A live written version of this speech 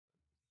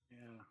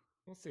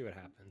We'll see what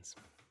happens.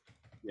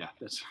 Yeah,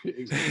 that's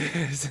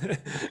exactly.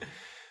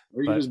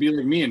 Or you can But just be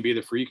like me and be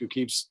the freak who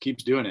keeps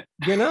doing it.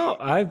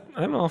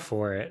 I'm all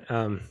for it.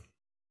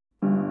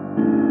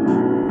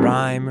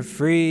 Rhyme or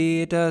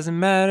free, it doesn't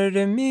matter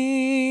to me.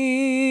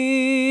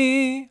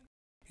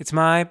 It's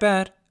my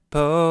bad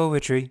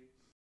poetry.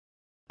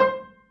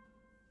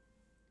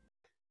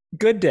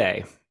 Good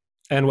day,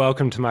 and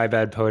welcome to My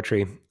Bad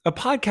Poetry, a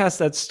podcast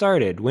that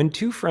started when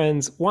two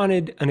friends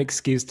wanted an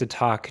excuse to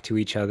talk to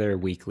each other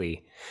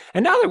weekly.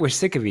 And now that we're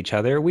sick of each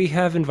other, we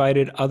have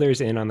invited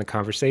others in on the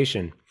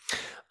conversation.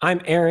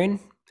 I'm Aaron,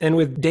 and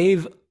with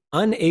Dave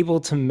unable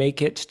to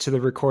make it to the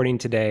recording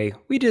today,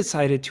 we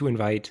decided to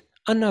invite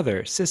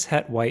another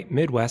cishet white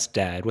Midwest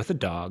dad with a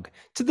dog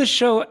to the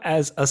show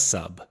as a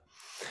sub.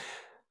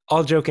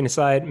 All joking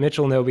aside,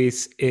 Mitchell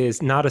Nobis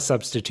is not a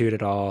substitute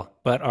at all,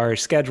 but our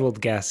scheduled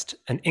guest,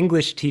 an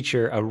English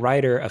teacher, a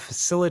writer, a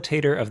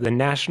facilitator of the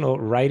National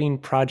Writing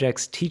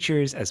Project's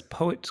Teachers as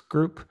Poets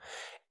group,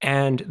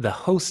 and the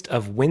host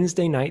of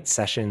Wednesday Night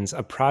Sessions,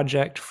 a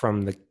project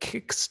from the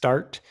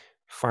Kickstart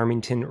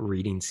Farmington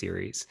Reading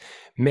Series.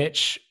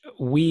 Mitch,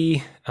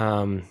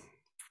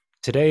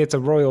 today it's a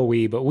royal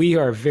we, but we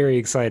are very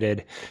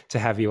excited to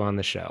have you on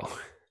the show.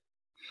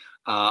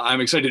 I'm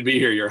excited to be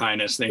here, Your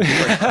Highness. Thank you.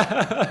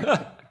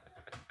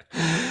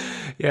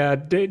 Yeah,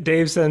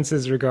 Dave sends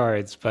his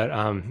regards, but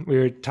we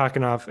were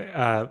talking off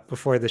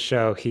before the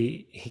show.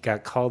 He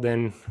got called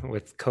in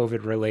with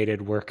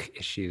COVID-related work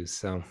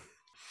issues.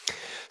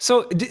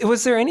 So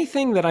was there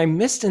anything that I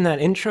missed in that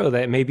intro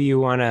that maybe you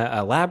want to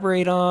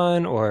elaborate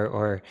on,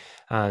 or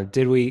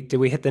did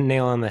we hit the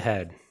nail on the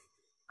head?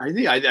 I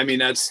mean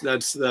that's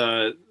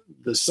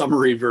the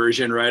summary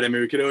version, right? I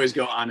mean, we could always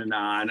go on and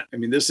on. I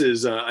mean, this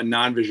is a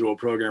non-visual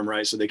program,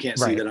 right? So they can't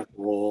see that I'm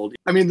old.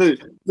 I mean,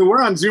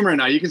 we're on Zoom right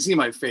now. You can see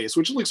my face,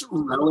 which looks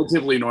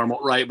relatively normal,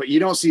 right? But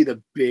you don't see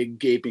the big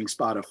gaping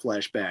spot of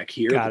flesh back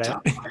here at the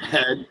top of my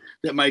head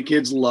that my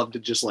kids love to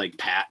just like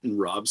pat and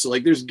rub. So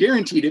like there's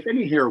guaranteed if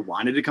any hair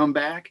wanted to come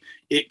back,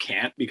 it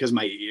can't because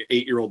my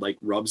 8-year-old like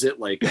rubs it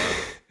like a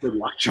good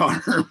luck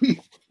charm.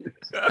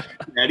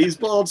 Daddy's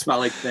bald spot,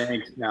 like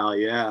thanks now,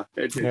 yeah.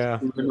 It's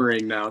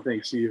glimmering now,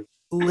 thanks to you.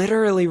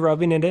 Literally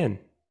rubbing it in.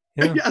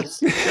 Yeah.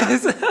 Yes.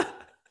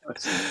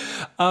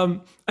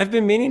 I've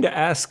been meaning to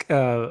ask,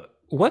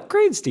 what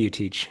grades do you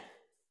teach?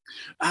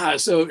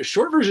 So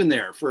short version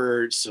there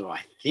so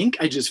I think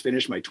I just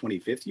finished my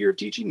 25th year of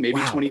teaching,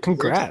 maybe 20.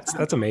 Congrats.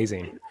 That's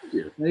amazing.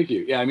 Thank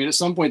you. Yeah. I mean, at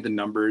some point the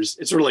numbers,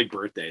 it's sort of like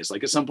birthdays.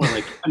 Like at some point,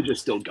 like I'm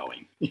just still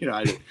going,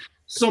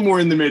 somewhere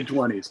in the mid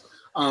 20s.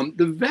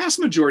 The vast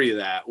majority of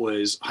that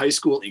was high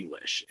school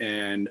English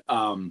and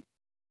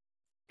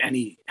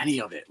any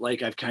of it.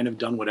 Like I've kind of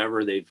done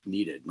whatever they've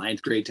needed.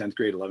 9th grade, 10th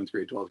grade, 11th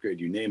grade, 12th grade,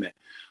 you name it.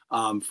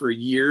 For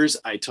years,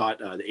 I taught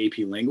the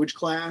AP language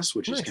class,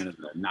 which is kind of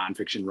the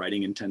nonfiction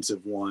writing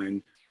intensive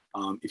one.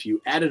 If you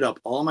added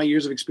up all my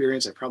years of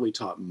experience, I probably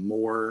taught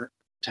more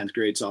 10th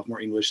grade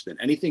sophomore English than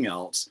anything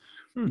else.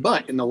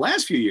 But in the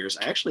last few years,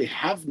 I actually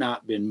have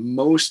not been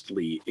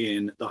mostly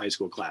in the high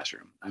school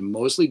classroom. I'm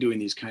mostly doing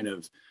these kind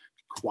of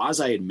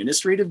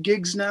quasi-administrative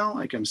gigs now.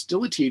 Like I'm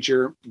still a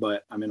teacher,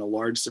 but I'm in a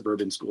large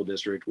suburban school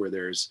district where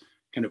there's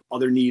kind of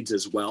other needs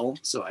as well.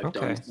 So I've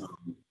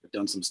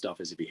done some stuff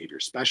as a behavior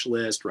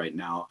specialist. Right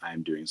now,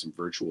 I'm doing some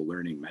virtual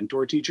learning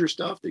mentor teacher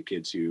stuff. The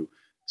kids who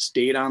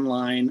stayed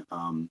online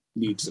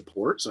need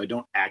support. So I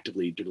don't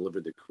actively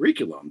deliver the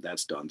curriculum.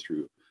 That's done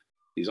through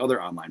these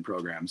other online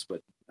programs,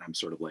 but I'm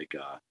sort of like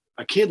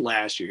a kid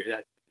last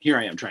year. Here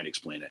I am trying to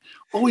explain it.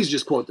 Always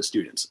just quote the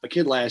students. A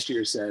kid last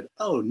year said,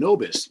 "Oh,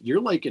 Nobis,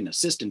 you're like an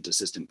assistant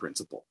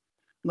principal."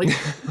 I'm like,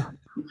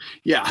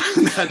 yeah,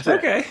 that's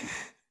okay.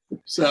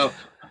 So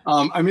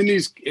I'm in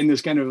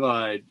this kind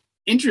of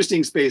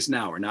interesting space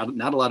now where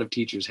not a lot of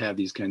teachers have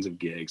these kinds of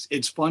gigs.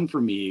 It's fun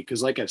for me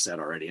because, like I've said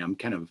already, I'm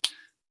kind of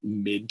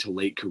mid to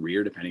late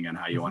career, depending on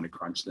how you want to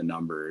crunch the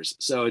numbers.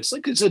 So it's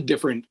a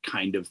different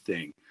kind of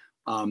thing.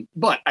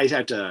 But I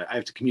have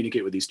to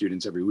communicate with these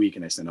students every week,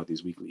 and I send out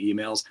these weekly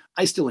emails.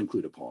 I still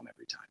include a poem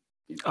every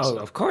time. So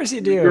of course you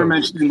do. You're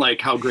mentioning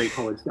like how great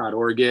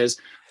poets.org is.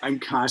 I'm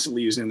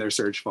constantly using their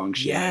search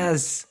function.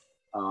 Yes.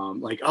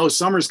 Like, oh,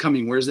 summer's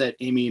coming. Where's that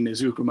Amy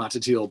Nizuku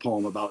Matsutil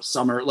poem about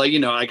summer? Like,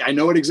 like I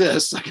know it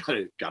exists.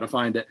 I gotta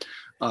find it.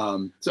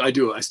 So I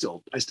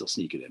still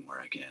sneak it in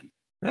where I can.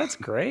 That's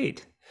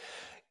great.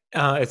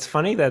 It's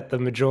funny that the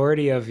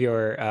majority of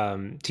your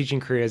teaching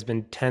career has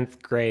been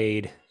 10th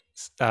grade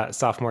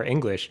sophomore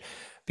English,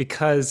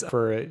 because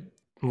for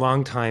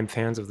longtime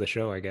fans of the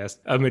show, I guess,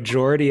 a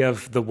majority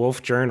of the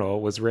Wolf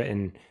Journal was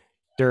written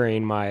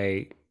during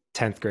my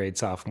 10th grade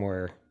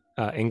sophomore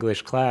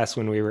English class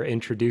when we were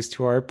introduced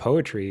to our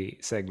poetry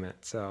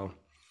segment. So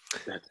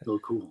that's so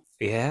cool.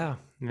 Yeah.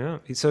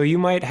 So you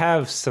might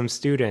have some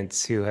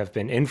students who have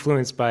been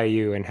influenced by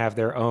you and have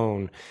their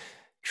own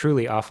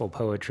truly awful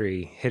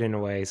poetry hidden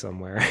away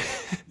somewhere.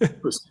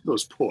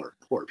 those poor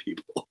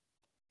people.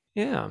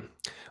 Yeah.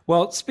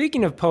 Well,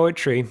 speaking of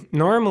poetry,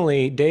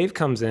 normally Dave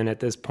comes in at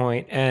this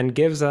point and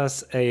gives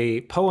us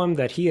a poem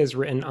that he has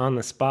written on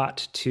the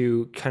spot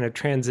to kind of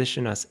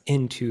transition us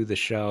into the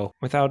show.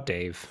 Without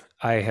Dave,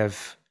 I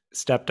have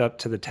stepped up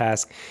to the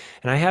task.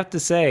 And I have to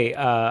say,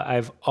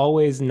 I've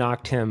always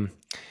knocked him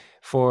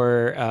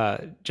for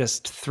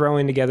just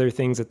throwing together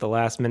things at the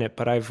last minute.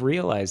 But I've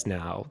realized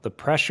now the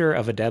pressure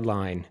of a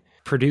deadline,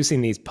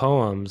 producing these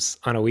poems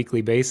on a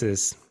weekly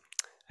basis,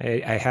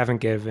 I haven't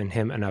given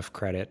him enough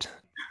credit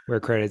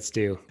where credit's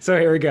due. So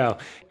here we go.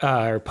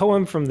 Our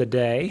poem from the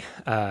day,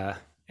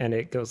 and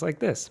it goes like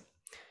this.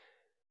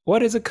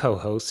 What is a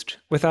co-host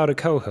without a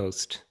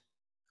co-host?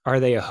 Are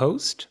they a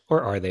host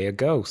or are they a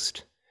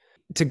ghost?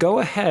 To go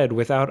ahead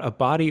without a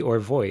body or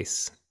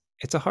voice,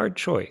 it's a hard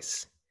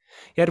choice.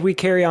 Yet we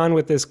carry on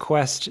with this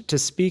quest to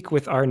speak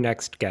with our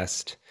next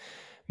guest.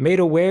 Made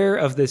aware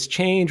of this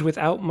change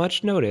without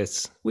much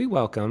notice, we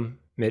welcome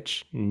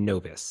Mitch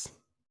Nobis.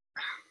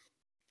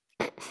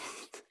 I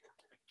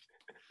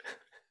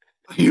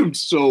am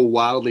so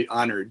wildly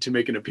honored to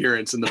make an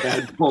appearance in the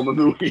bad poem of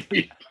the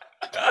week.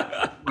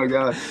 Oh my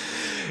God.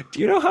 Do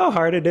you know how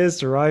hard it is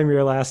to rhyme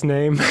your last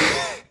name?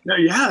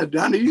 Yeah,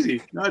 not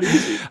easy. Not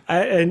easy.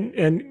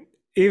 And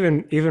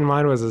even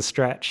mine was a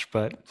stretch,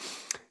 but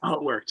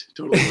it worked.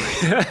 Totally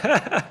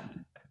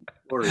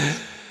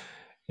worked.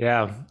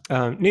 Yeah.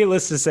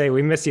 Needless to say,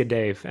 we miss you,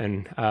 Dave,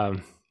 and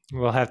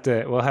we'll have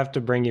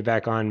to bring you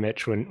back on,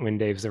 Mitch, when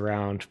Dave's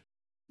around.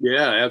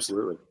 Yeah,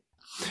 absolutely.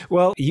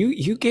 Well,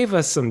 you gave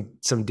us some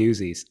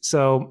doozies.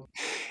 So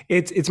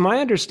it's my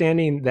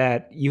understanding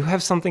that you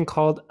have something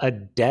called a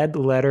dead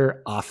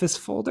letter office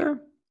folder.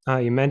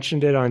 You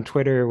mentioned it on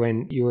Twitter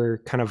when you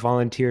were kind of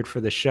volunteered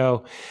for the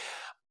show.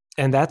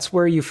 And that's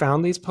where you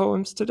found these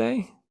poems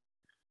today?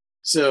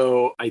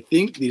 So I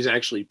think these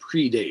actually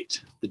predate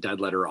the dead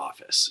letter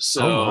office.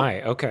 So, oh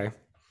my, okay.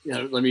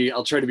 Yeah,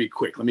 I'll try to be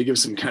quick. Let me give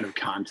some kind of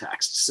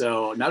context.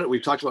 So now that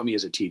we've talked about me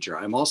as a teacher,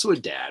 I'm also a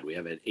dad. We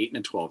have an 8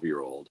 and a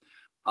 12-year-old.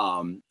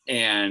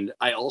 And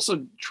I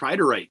also try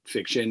to write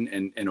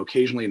fiction and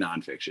occasionally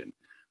nonfiction.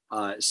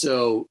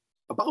 So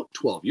about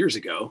 12 years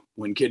ago,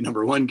 when kid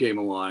number one came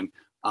along,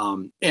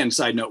 and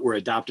side note, we're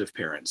adoptive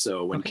parents.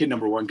 So when kid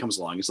number one comes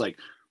along, it's like,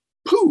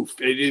 poof,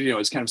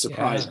 it's kind of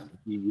surprising.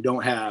 Yeah. You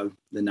don't have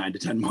the 9 to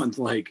 10 month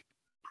like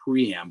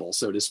preamble,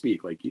 so to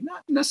speak. Like you're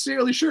not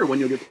necessarily sure when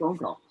you'll get the phone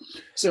call.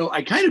 So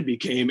I kind of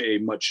became a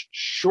much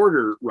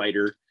shorter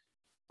writer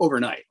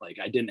overnight. Like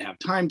I didn't have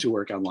time to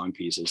work on long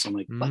pieces. So I'm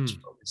like, let's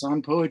focus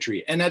on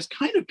poetry. And that's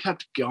kind of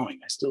kept going.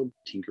 I still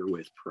tinker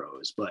with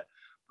prose, but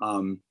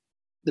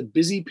the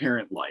busy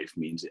parent life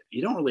means that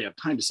you don't really have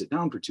time to sit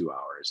down for 2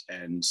 hours.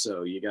 And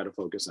so you got to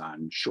focus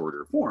on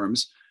shorter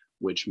forms,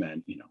 which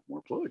meant,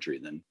 more poetry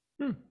than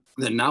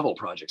novel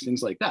projects,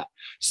 things like that.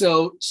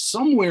 So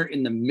somewhere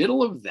in the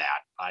middle of that,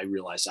 I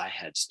realized I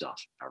had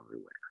stuff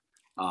everywhere.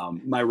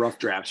 My rough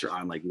drafts are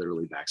on like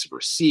literally backs of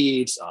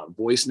receipts,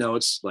 voice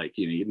notes. Like,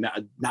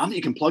 now that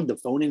you can plug the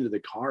phone into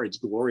the car, it's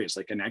glorious.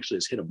 Like I can actually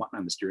just hit a button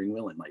on the steering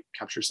wheel and like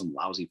capture some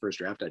lousy first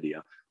draft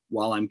idea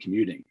while I'm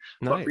commuting.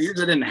 Nice. But for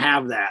years I didn't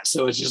have that.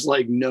 So it's just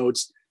like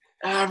notes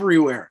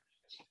everywhere.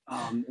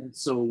 And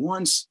so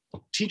once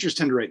teachers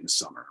tend to write in the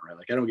summer, right?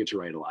 Like I don't get to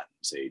write a lot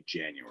in say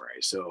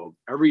January. So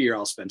every year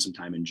I'll spend some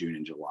time in June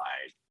and July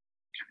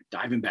kind of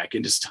diving back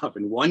into stuff.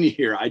 And one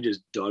year I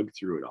just dug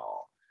through it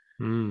all.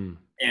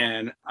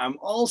 And I'm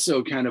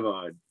also kind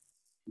of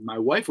my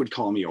wife would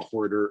call me a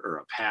hoarder or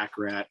a pack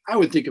rat. I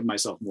would think of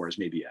myself more as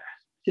maybe a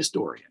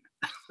historian,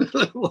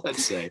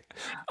 let's say.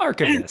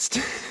 Archivist.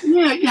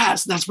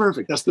 Yes, that's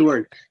perfect. That's the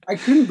word. I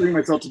couldn't bring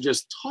myself to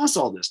just toss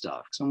all this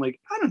stuff. So I'm like,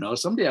 I don't know.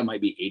 Someday I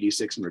might be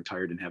 86 and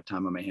retired and have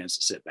time on my hands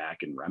to sit back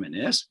and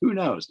reminisce. Who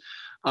knows?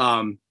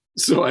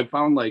 So I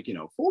found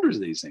folders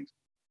of these things.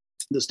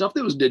 The stuff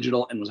that was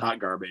digital and was hot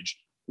garbage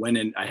went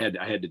in. I had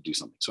to do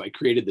something. So I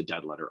created the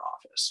dead letter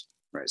office.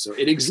 Right. So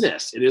it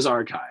exists. It is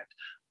archived.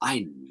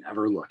 I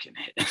never look in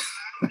it.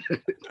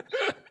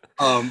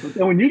 But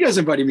then when you guys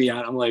invited me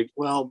on, I'm like,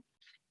 well,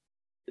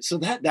 so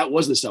that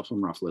was the stuff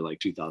from roughly like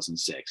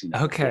 2006.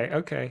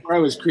 Okay. Where I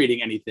was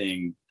creating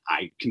anything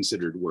I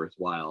considered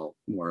worthwhile,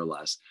 more or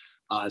less.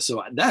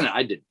 So then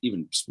I did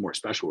even more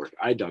special work.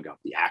 I dug up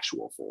the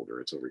actual folder.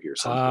 It's over here.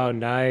 Oh,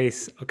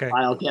 nice. Okay.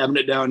 File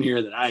cabinet down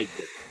here that I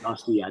get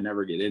dusty. I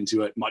never get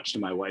into it, much to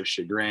my wife's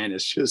chagrin.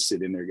 It's just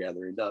sitting there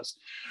gathering dust.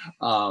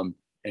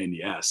 And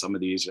yeah, some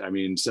of these,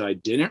 so I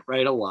didn't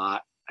write a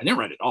lot. I didn't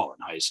write at all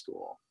in high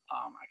school.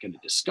 I kind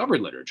of discovered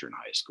literature in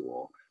high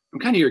school. I'm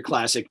kind of your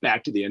classic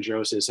back to the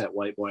intro, cis het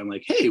white boy. I'm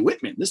like, hey,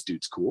 Whitman, this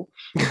dude's cool.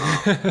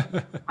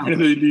 Kind of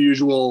the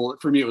usual,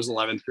 for me, it was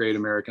 11th grade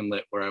American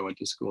Lit where I went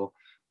to school.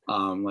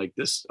 Like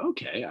this,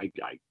 okay,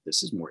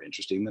 this is more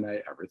interesting than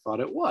I ever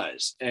thought it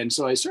was. And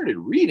so I started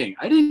reading.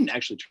 I didn't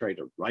actually try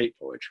to write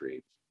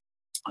poetry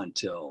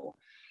until,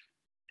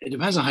 it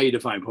depends on how you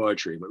define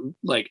poetry, but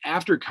like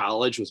after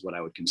college was what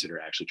I would consider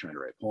actually trying to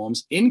write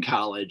poems. In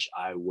college,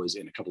 I was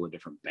in a couple of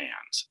different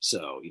bands.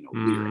 So,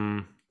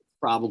 lyric,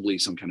 probably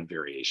some kind of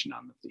variation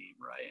on the theme,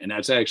 right? And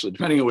that's actually,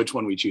 depending on which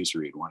one we choose to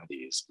read, one of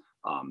these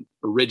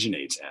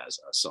originates as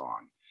a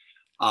song.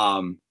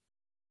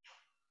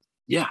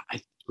 Yeah,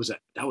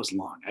 that was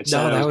long.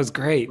 No, that was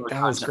great.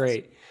 That was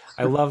great.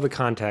 I love the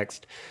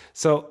context.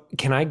 So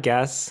can I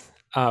guess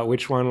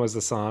which one was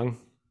the song?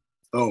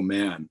 Oh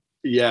man.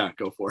 Yeah,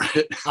 go for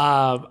it.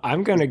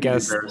 I'm gonna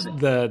guess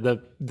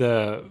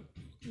the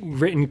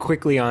written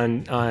quickly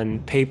on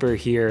paper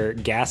here,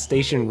 Gas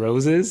Station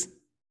Roses.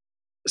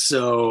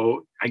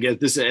 So I guess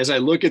this, as I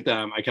look at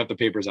them, I kept the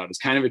papers out. It's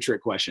kind of a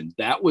trick question.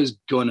 That was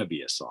gonna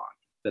be a song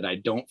that I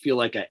don't feel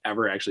like I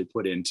ever actually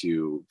put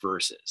into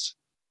verses.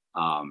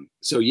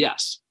 So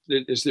yes,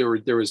 there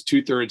was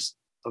 2/3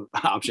 of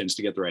options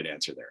to get the right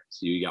answer there.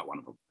 So you got one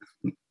of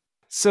them.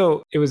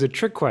 So it was a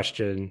trick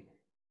question.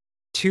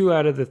 2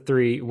 out of the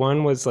 3,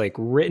 one was like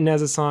written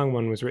as a song,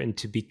 one was written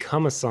to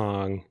become a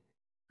song,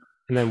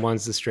 and then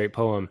one's the straight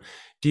poem.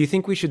 Do you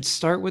think we should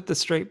start with the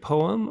straight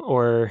poem,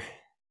 or?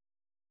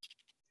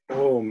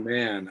 Oh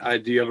man,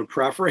 do you have a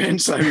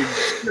preference? I mean,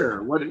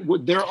 sure.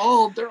 What they're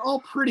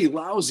all pretty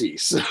lousy.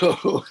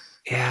 So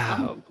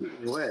yeah.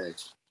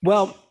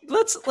 Well,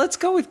 let's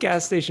go with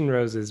Gas Station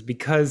Roses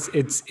because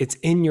it's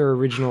in your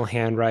original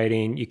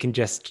handwriting. You can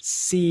just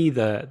see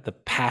the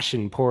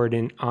passion poured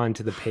in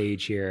onto the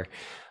page here.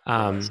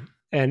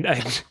 And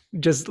I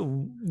just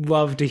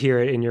love to hear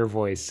it in your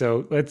voice.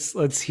 So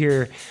let's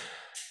hear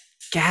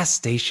Gas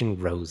Station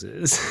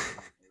Roses.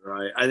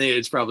 Right. I think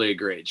it's probably a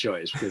great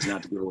choice because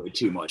not to give away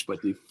too much,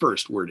 but the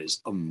first word is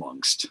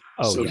amongst.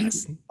 Oh, so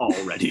yes. You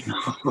already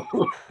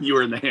know you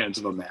are in the hands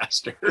of a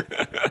master.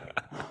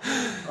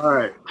 All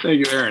right. Thank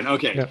you, Aaron.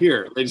 Okay. Yeah.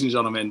 Here, ladies and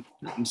gentlemen,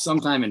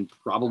 sometime in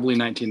probably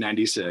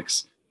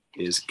 1996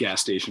 is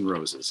Gas Station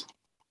Roses.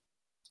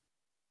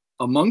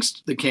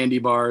 Amongst the candy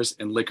bars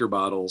and liquor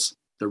bottles,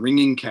 the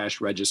ringing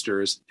cash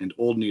registers and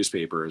old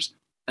newspapers,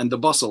 and the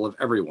bustle of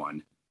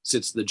everyone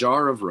sits the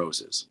jar of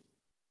roses.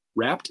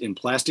 Wrapped in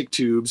plastic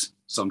tubes,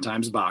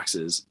 sometimes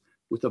boxes,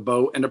 with a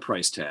bow and a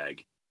price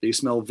tag, they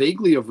smell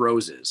vaguely of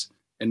roses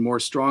and more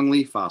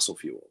strongly fossil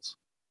fuels.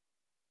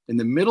 In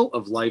the middle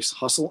of life's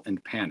hustle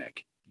and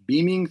panic,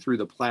 beaming through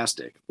the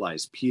plastic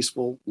lies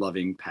peaceful,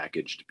 loving,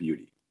 packaged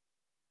beauty.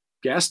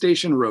 Gas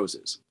Station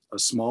Roses, a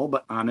small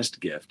but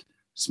honest gift,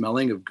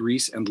 smelling of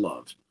grease and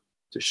love,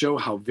 to show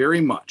how very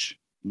much,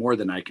 more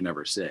than I can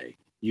ever say,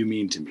 you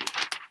mean to me.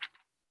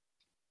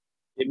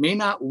 It may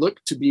not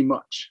look to be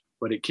much,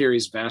 but it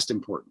carries vast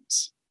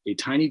importance, a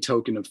tiny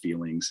token of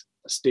feelings,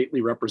 a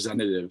stately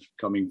representative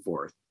coming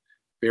forth,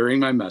 bearing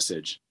my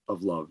message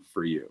of love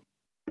for you.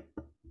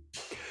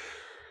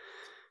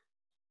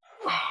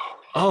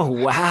 Oh,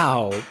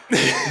 wow.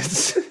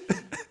 I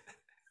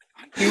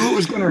knew it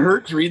was going to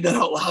hurt to read that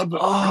out loud,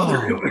 but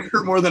it would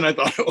hurt more than I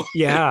thought it would.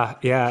 Yeah.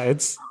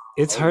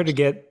 It's hard to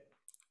get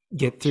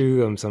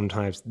through them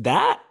sometimes.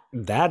 That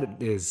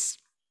is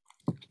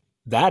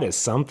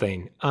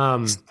something.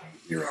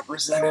 Your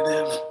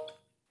representative.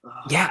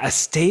 Yeah, a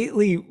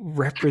stately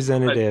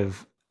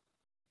representative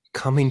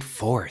coming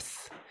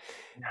forth.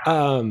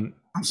 I'm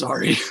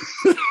sorry.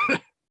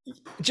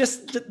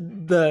 Just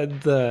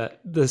the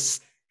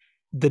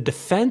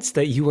defense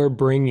that you are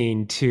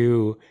bringing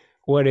to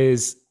what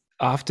is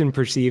often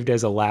perceived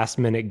as a last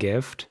minute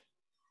gift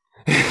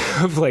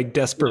of like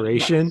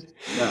desperation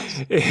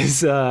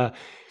is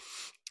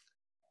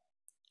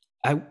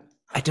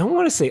I don't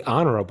want to say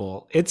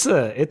honorable. It's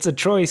a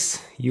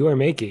choice you are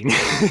making.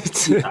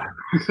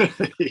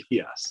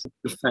 Yes.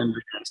 Defend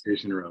the Gas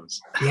Station Rose.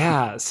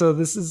 Yeah. So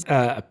this is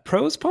a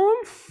prose poem?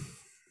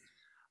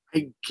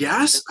 I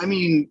guess. I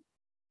mean,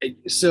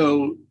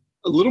 so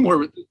a little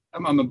more,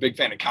 I'm a big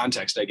fan of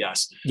context, I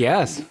guess.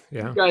 Yes.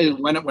 Yeah.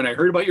 When I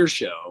heard about your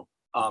show,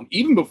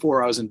 even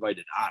before I was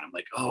invited on, I'm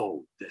like,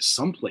 oh, there's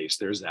someplace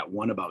there's that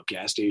one about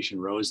Gas Station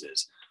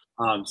Roses.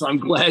 So I'm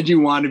glad you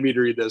wanted me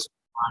to read this.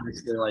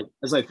 Honestly, like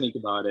as I think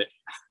about it,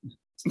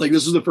 like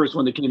this was the first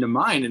one that came to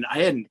mind, and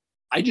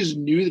I just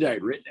knew that I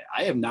had written it.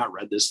 I have not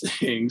read this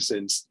thing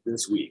since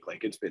this week.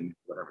 Like it's been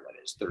whatever that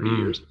is, 30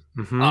 years.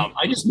 Mm-hmm.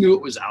 I just knew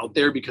it was out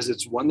there because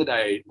it's one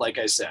that like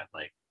I said,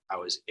 like I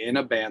was in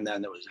a band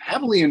then that was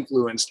heavily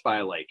influenced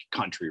by like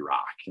country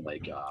rock,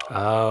 like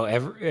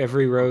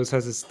every rose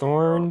has its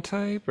thorn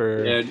type,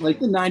 or yeah, like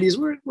the 90s.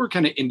 We're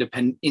kind of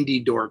independent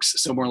indie dorks,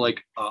 somewhere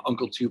like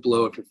Uncle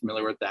Tupelo, if you're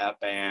familiar with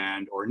that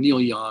band, or Neil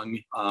Young.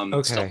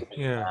 Okay,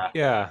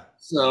 yeah.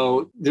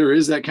 So there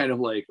is that kind of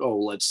like, oh,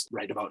 let's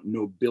write about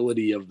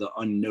nobility of the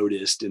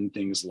unnoticed and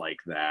things like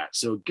that.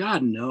 So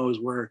God knows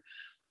where.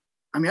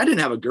 I mean, I didn't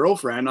have a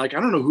girlfriend. Like, I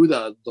don't know who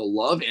the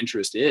love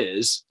interest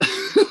is.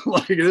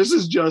 Like, this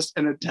is just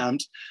an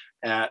attempt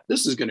at,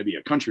 this is going to be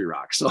a country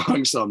rock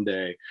song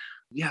someday.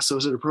 Yeah. So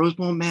is it a prose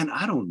poem? Man,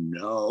 I don't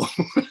know.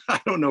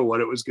 I don't know what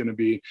it was going to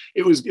be.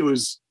 It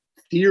was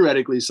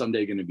theoretically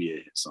someday going to be a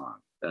hit song.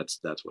 That's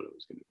what it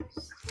was going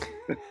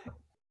to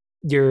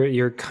be.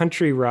 Your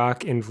country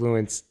rock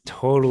influence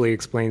totally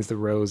explains the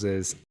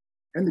roses.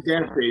 And the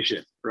gas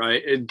station,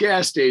 right? And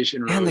Gas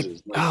Station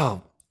Roses.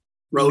 And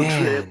road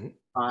man. trip.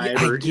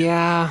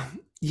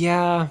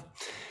 Yeah.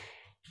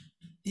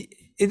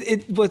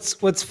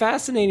 What's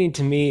fascinating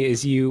to me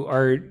is you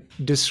are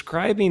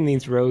describing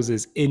these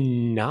roses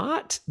in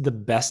not the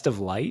best of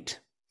light.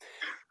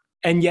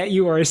 And yet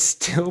you are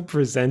still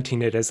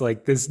presenting it as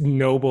like this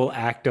noble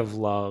act of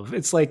love.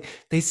 It's like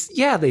they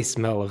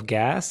smell of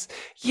gas.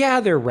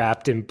 Yeah, they're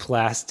wrapped in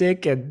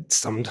plastic and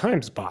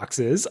sometimes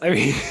boxes. I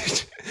mean,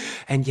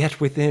 and yet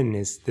within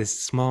is this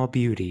small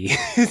beauty.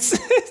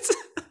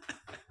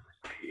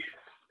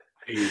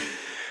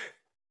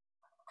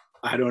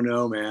 I don't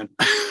know, man.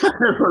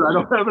 I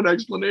don't have an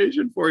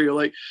explanation for you.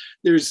 Like,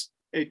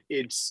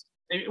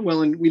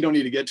 and we don't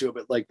need to get to it,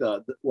 but like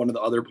the one of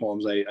the other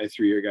poems I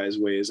threw your guys'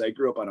 way is I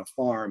grew up on a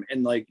farm,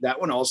 and like that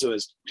one also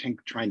is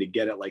trying to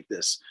get at like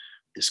this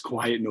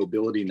quiet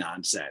nobility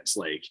nonsense.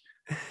 Like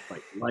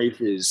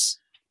life is,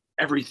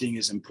 everything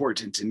is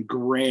important and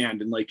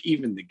grand, and like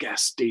even the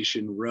gas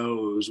station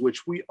rose,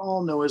 which we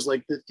all know is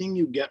like the thing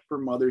you get for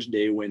Mother's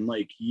Day when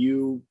like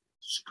you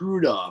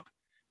screwed up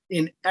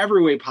in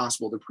every way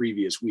possible the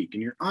previous week,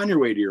 and you're on your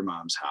way to your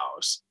mom's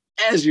house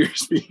as you're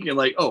speaking,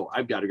 like, oh,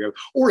 I've got to go,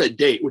 or a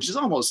date, which is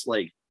almost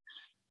like,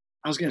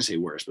 I was going to say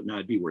worse, but no,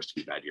 it'd be worse to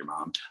be bad to your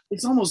mom.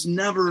 It's almost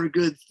never a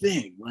good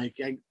thing. Like,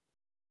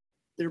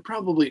 there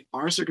probably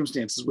are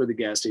circumstances where the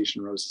gas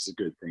station rose is a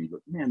good thing,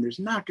 but man, there's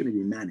not going to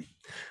be many.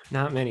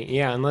 Not many.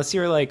 Yeah. Unless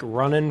you're like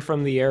running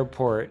from the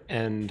airport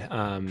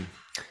and,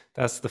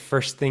 that's the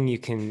first thing you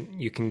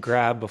can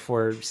grab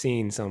before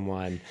seeing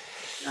someone.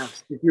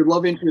 Yes. If your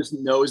love interest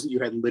knows that you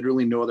had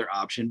literally no other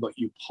option, but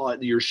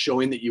you're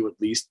showing that you at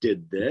least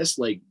did this,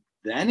 like,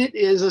 then it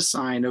is a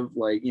sign of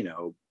like,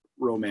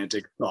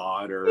 romantic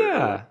thought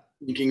or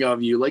thinking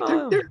of you. Like,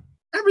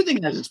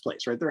 everything has its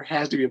place, right? There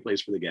has to be a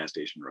place for the gas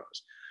station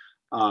rose,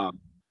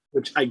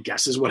 which I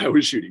guess is what I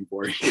was shooting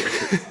for here.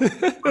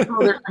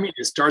 I mean,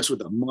 it starts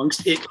with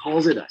amongst. It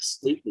calls it a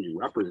stately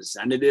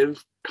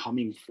representative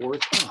coming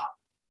forth.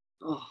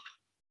 Oh.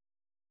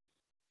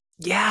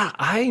 Yeah,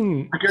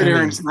 I'm not good,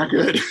 Aaron. It's not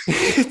good.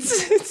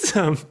 It's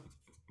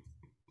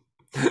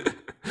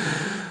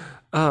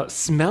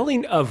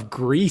smelling of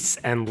grease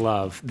and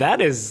love.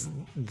 That is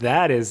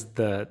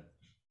the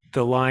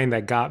line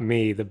that got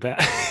me the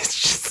best.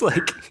 It's just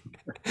like,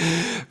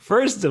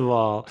 first of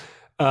all,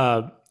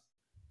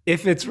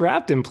 if it's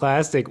wrapped in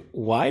plastic,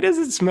 why does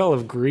it smell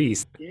of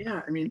grease?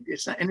 Yeah, I mean,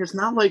 it's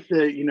not like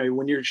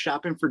when you're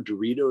shopping for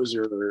Doritos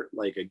or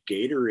like a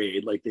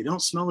Gatorade, like they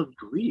don't smell of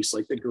grease.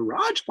 Like the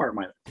garage part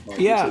might.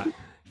 Yeah.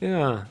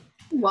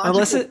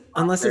 Unless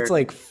it's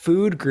like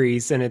food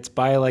grease and it's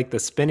by like the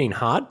spinning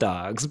hot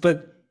dogs,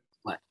 but.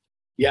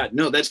 Yeah,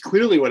 no, that's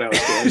clearly what I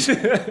was doing.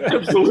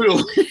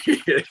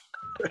 Absolutely.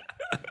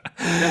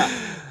 Yeah.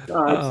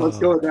 So let's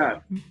go with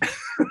that.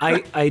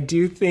 I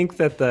do think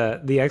that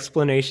the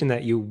explanation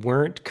that you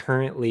weren't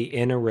currently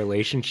in a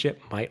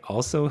relationship might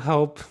also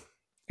help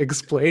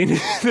explain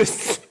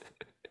this.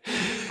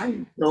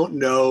 I don't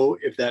know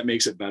if that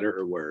makes it better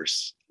or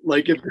worse.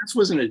 Like, if this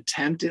was an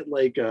attempt at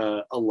like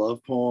a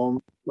love poem,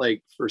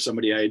 like for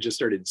somebody I had just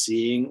started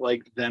seeing,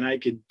 like then I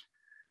could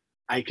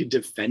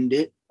defend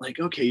it. Like,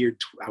 okay,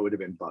 I would have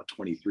been about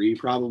 23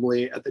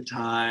 probably at the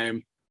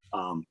time.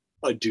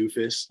 A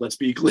doofus, let's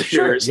be clear.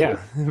 Sure,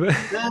 yeah. Then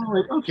I'm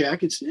like, okay, I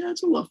could say, yeah,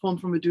 it's a love poem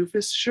from a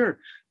doofus, sure.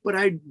 But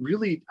I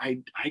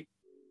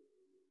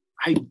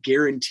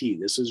guarantee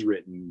this was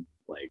written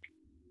like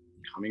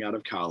coming out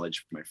of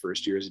college, my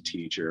first year as a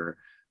teacher.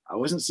 I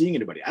wasn't seeing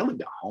anybody. I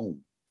lived at home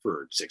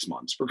for 6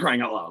 months, for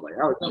crying out loud. Like,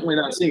 I was definitely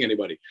not seeing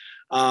anybody.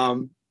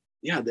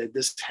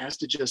 This has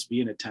to just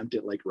be an attempt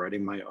at like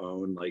writing my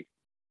own like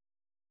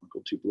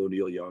Uncle Tupelo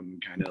Neil Young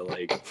kind of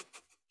like,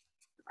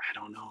 I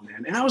don't know,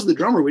 man. And I was the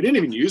drummer. We didn't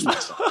even use my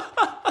song.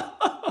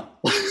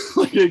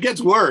 Like, it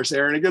gets worse,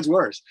 Aaron. It gets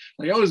worse.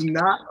 Like, I was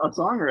not a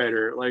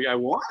songwriter. Like, I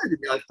wanted to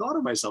be. I thought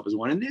of myself as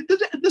one. And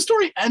the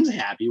story ends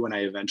happy when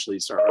I eventually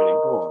start writing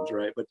poems,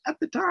 right? But at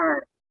the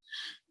time,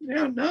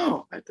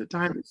 at the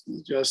time, it's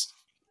just.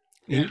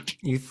 Yeah.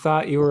 You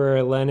thought you were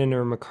a Lennon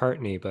or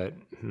McCartney, but.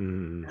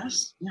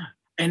 Yes, yeah.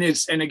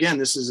 And again,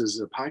 this is as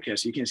a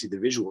podcast, you can't see the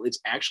visual. It's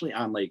actually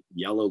on like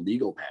yellow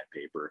legal pad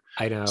paper.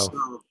 I know.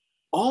 So,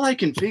 all I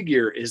can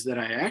figure is that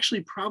I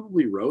actually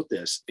probably wrote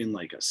this in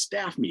like a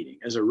staff meeting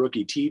as a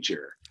rookie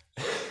teacher,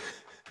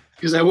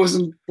 because I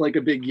wasn't like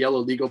a big yellow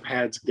legal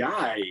pads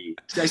guy.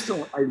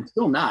 I'm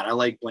still not. I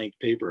like blank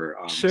paper.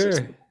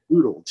 Sure.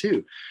 Doodle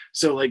too.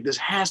 So like this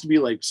has to be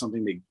like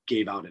something they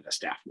gave out at a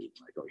staff meeting.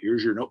 Like, oh,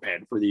 here's your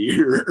notepad for the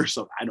year or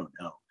something. I don't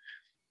know.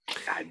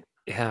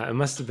 Yeah, it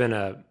must have been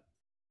a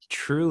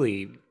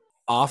truly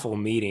awful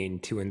meeting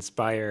to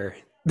inspire.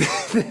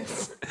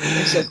 That's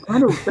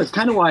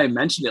kind of why I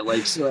mentioned it.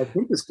 Like, so I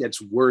think this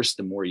gets worse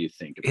the more you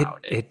think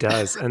about it. It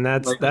does, and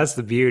that's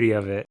the beauty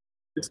of it.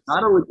 It's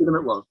not a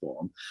legitimate love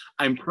poem.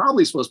 I'm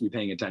probably supposed to be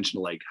paying attention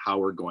to like how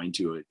we're going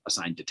to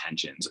assign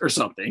detentions or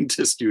something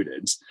to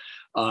students,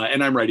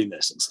 and I'm writing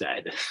this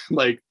instead,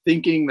 like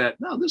thinking that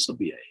no, this will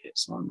be a hit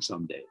song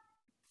someday.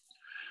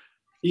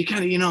 You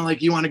kind of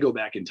like you want to go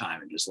back in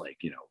time and just like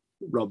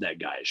rub that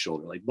guy's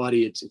shoulder, like,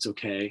 buddy, it's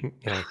okay.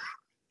 Yeah.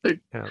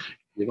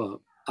 Give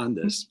up on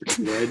this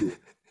particular idea.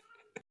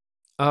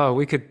 Oh,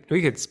 we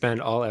could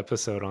spend all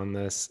episode on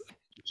this.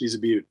 She's a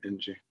beaut,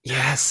 isn't she?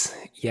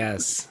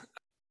 Yes.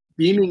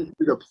 Beaming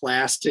through the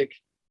plastic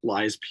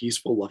lies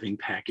peaceful, loving,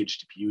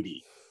 packaged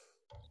beauty.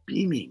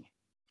 Beaming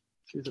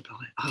through the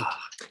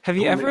Have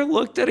you ever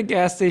looked at a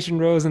gas station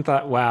rose and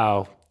thought,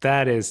 wow,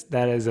 that is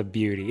a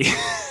beauty?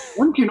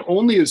 One can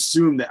only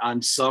assume that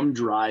on some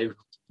drive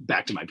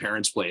back to my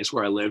parents' place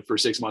where I lived for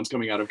 6 months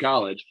coming out of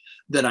college,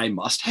 that I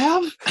must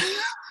have.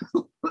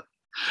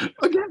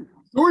 Again,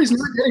 story's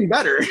not getting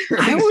better.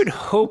 I would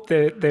hope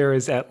that there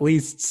is at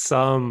least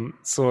some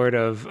sort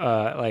of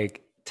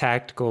like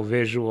tactical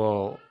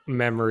visual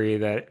memory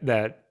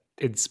that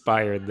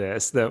inspired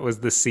this, that was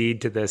the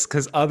seed to this,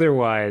 because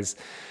otherwise,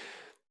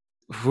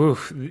 whew,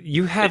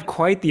 you have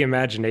quite the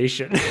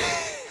imagination.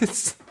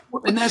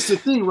 And that's the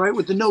thing, right?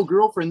 With the no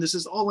girlfriend, this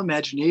is all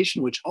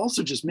imagination, which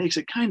also just makes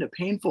it kind of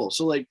painful.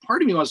 So, like,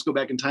 part of me wants to go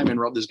back in time and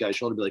rub this guy's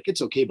shoulder and be like,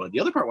 it's okay, bud. The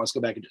other part wants to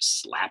go back and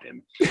just slap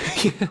him.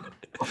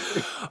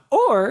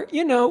 Or,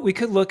 we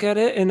could look at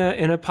it in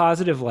a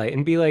positive light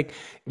and be like,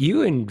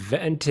 you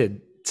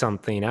invented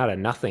something out of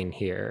nothing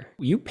here.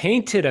 You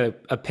painted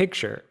a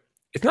picture.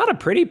 It's not a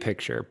pretty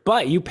picture,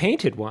 but you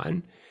painted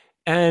one.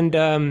 And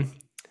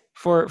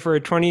for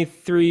a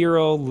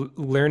 23-year-old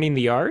learning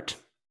the art,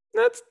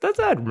 that's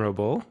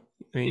admirable.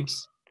 I mean,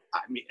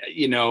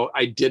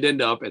 I did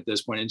end up at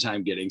this point in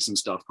time getting some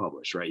stuff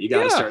published, right? You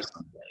got to start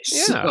someday.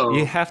 Yeah, so,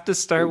 you have to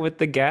start with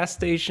the gas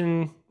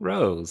station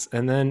rose,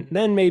 and then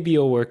maybe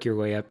you'll work your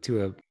way up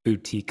to a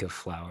boutique of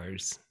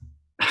flowers.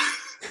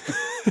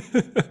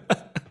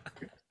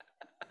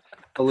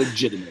 A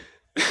legitimate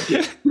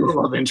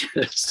love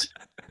interest.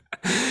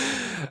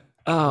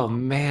 Oh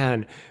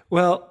man.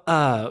 Well,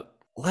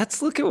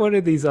 let's look at one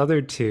of these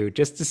other two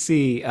just to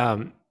see.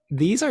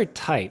 These are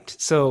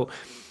typed. So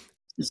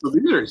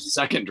these are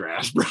second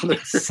drafts, brother.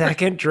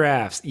 Second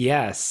drafts.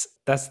 Yes.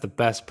 That's the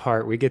best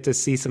part. We get to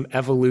see some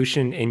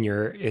evolution in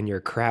your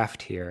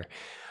craft here.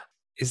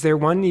 Is there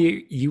one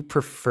you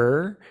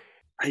prefer?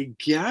 I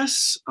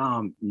guess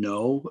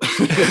no.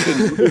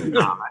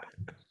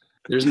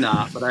 There's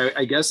not. But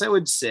I guess I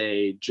would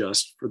say,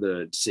 just for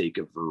the sake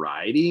of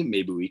variety,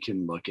 maybe we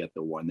can look at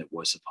the one that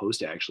was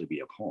supposed to actually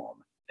be a poem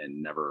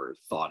and never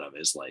thought of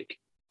as like,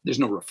 there's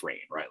no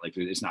refrain, right? Like,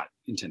 it's not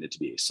intended to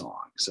be a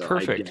song. So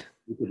perfect.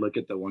 We could look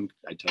at the one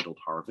I titled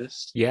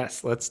Harvest.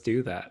 Yes, let's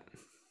do that.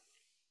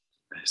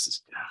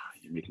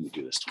 You're making me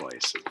do this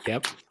twice.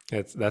 Yep,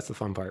 that's the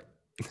fun part.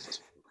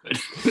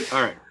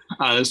 All right,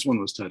 this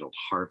one was titled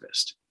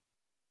Harvest.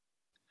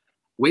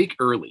 Wake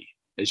early,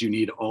 as you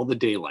need all the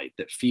daylight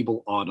that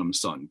feeble autumn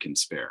sun can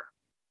spare.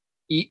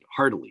 Eat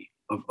heartily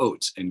of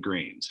oats and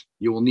grains.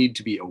 You will need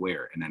to be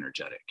aware and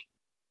energetic.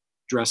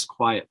 Dress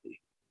quietly.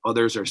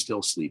 Others are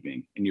still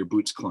sleeping, and your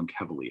boots clunk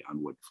heavily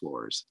on wood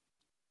floors.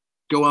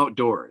 Go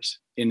outdoors,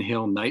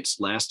 inhale night's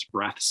last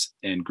breaths,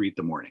 and greet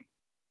the morning.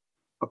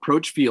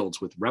 Approach fields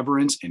with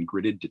reverence and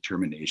gritted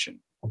determination.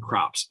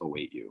 Crops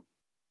await you.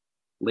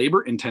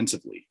 Labor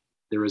intensively.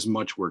 There is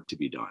much work to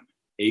be done.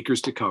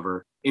 Acres to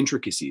cover,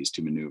 intricacies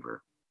to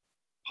maneuver.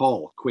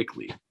 Haul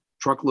quickly.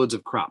 Truckloads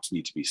of crops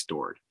need to be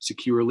stored,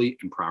 securely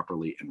and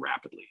properly and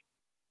rapidly.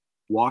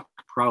 Walk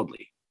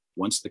proudly.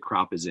 Once the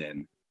crop is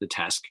in, the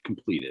task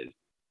completed,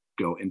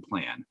 go and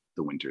plan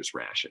the winter's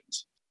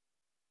rations.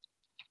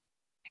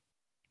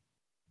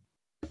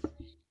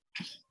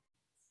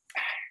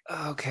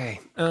 Okay.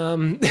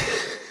 Again,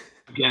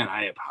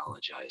 I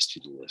apologize to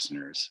the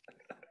listeners.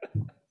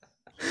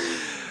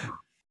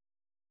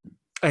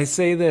 I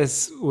say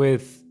this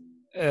with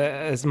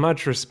as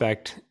much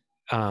respect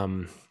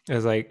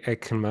as I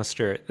can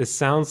muster. This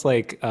sounds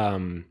like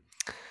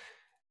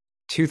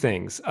two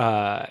things.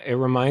 It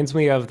reminds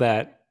me of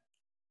that.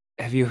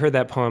 Have you heard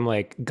that poem,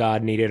 like,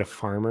 God Needed a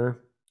Farmer?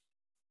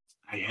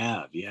 I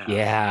have, yeah.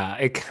 Yeah,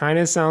 it kind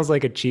of sounds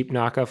like a cheap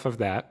knockoff of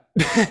that.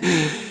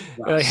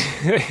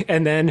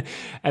 and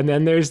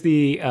then there's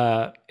the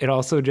it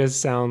also just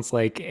sounds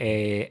like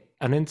an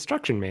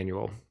instruction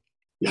manual.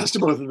 Yes, to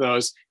both of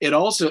those. It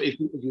also, if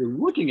you're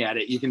looking at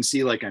it, you can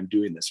see, like, I'm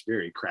doing this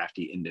very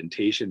crafty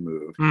indentation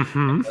move.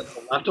 Mm-hmm.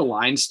 The left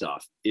align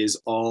stuff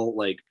is all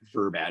like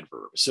verb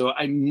adverb. So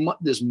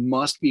this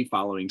must be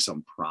following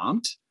some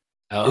prompt.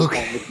 Oh,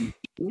 okay.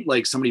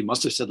 Like, somebody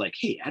must have said, like,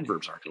 hey,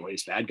 adverbs aren't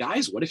always bad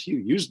guys. What if you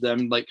used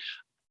them? Like,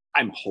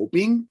 I'm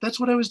hoping that's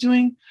what I was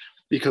doing,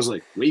 because,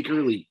 like, wake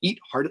early, eat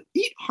heartily.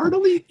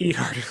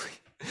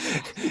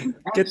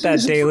 Get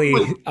that daily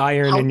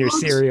iron in your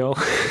cereal.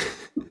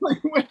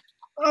 Like,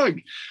 hug.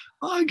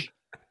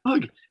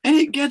 And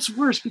it gets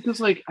worse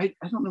because, like, I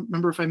don't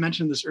remember if I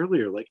mentioned this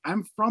earlier. Like,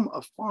 I'm from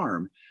a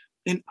farm,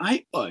 and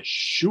I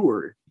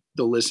assure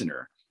the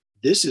listener,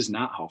 this is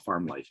not how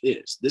farm life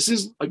is. This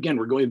is, again,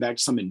 we're going back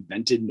to some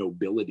invented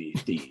nobility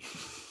theme.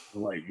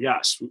 Like,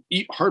 yes,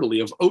 eat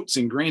heartily of oats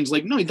and grains.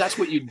 Like, no, that's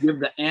what you give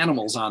the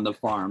animals on the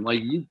farm. Like,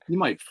 you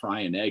might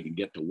fry an egg and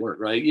get to work,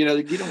 right? You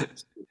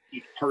don't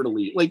eat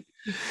heartily. Like,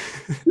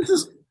 this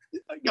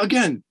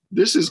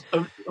is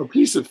a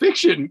piece of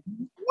fiction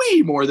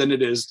way more than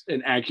it is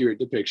an accurate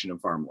depiction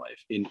of farm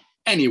life in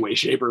any way,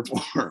 shape, or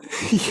form.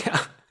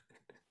 Yeah.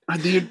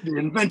 The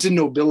invented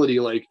nobility,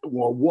 like,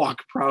 will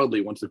walk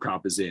proudly once the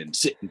crop is in,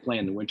 sit and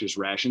plan the winter's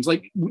rations.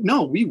 Like,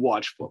 no, we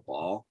watch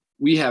football.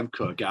 We have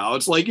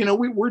cookouts. Like,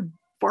 we're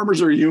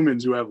farmers are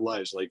humans who have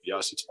lives. Like,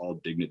 yes, it's all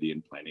dignity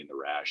in planning the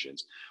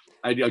rations.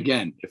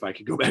 Again, if I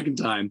could go back in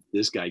time,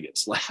 this guy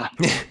gets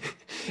slapped.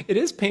 It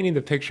is painting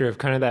the picture of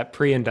kind of that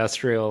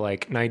pre-industrial,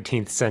 like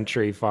 19th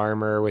century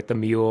farmer with the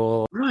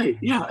mule. Right.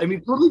 Yeah. I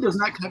mean, totally does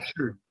not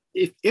capture.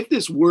 If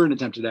this were an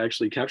attempt at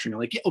actually capturing,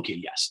 like, okay,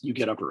 yes, you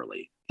get up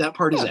early. That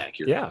part is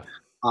accurate. Yeah.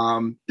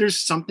 There's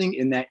something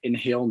in that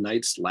inhale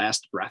night's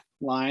last breath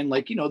line,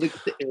 like,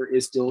 the air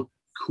is still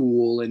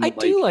cool, and I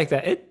do like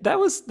that. That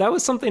was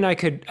something I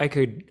could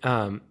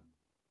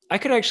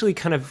actually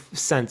kind of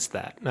sense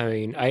that. I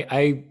mean,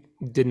 I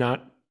did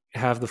not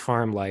have the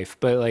farm life,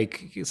 but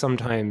like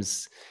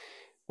sometimes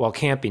while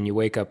camping, you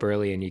wake up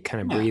early and you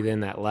kind of breathe in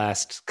that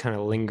last kind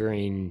of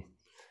lingering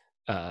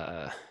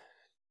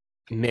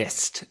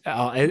mist.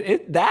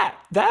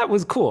 That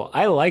was cool.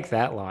 I like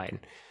that line.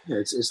 Yeah,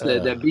 it's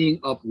that being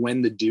up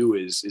when the dew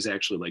is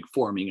actually like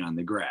forming on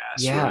the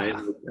grass, right?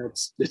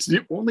 It's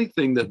the only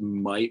thing that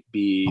might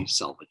be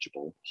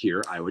salvageable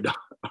here, I would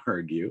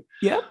argue.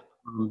 Yeah.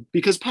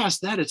 Because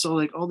past that, it's all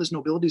like all this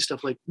nobility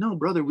stuff. Like, no,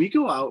 brother, we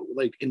go out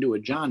like into a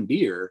John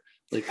Deere.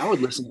 Like, I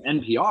would listen to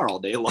NPR all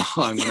day long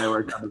when I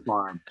worked on the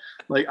farm.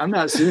 Like, I'm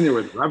not sitting there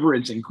with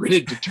reverence and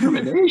gritted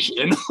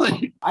determination.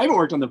 Like, I haven't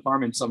worked on the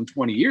farm in some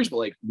 20 years, but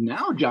like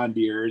now John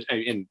Deere,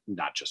 and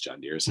not just John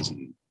Deere, this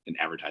isn't an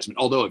advertisement.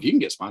 Although if you can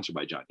get sponsored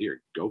by John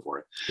Deere, go for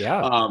it.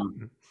 Yeah.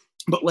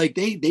 But like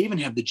they even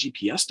have the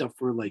GPS stuff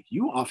where like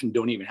you often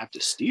don't even have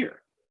to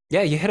steer.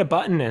 Yeah, you hit a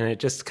button and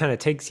it just kind of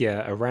takes you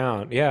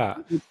around. Yeah.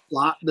 You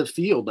plot the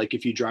field. Like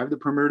if you drive the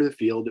perimeter of the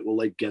field, it will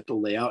like get the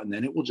layout and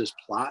then it will just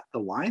plot the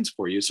lines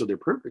for you. So they're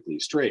perfectly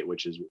straight,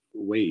 which is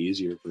way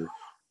easier for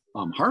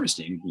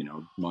harvesting,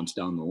 months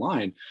down the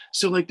line.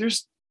 So like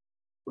there's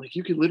like,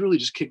 you could literally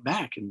just kick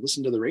back and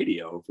listen to the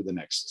radio for the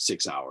next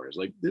 6 hours.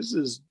 Like this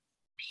is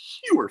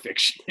pure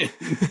fiction.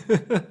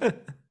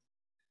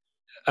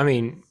 I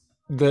mean,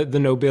 the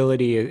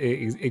nobility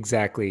is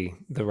exactly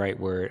the right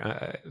word.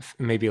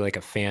 Maybe like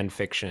a fan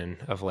fiction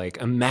of like,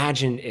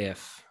 imagine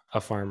if a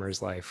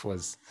farmer's life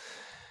was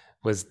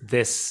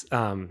this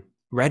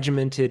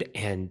regimented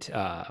and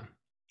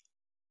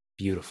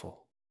beautiful.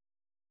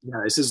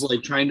 Yeah, this is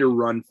like trying to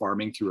run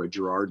farming through a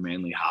Gerard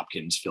Manley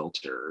Hopkins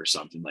filter or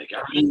something. Like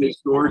everything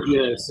is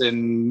gorgeous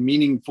and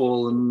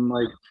meaningful, and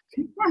like,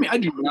 I mean, I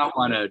do not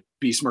want to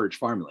besmirch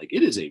farming. Like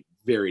it is a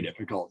very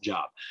difficult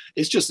job.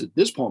 It's just that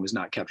this poem is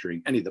not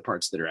capturing any of the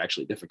parts that are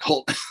actually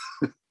difficult.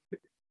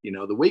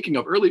 The waking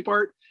up early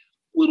part,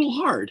 a little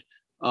hard.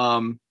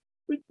 But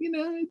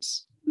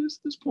it's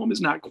this poem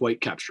is not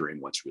quite capturing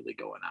what's really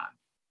going on.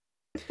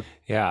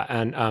 Yeah,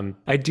 and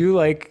I do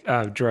like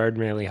Gerard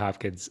Manley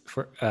Hopkins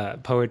for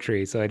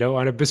poetry, so I don't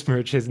want to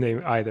besmirch his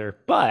name either.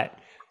 But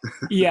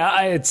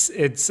yeah, it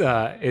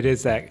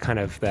is that kind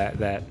of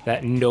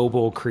that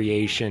noble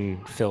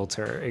creation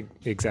filter,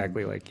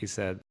 exactly like you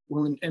said.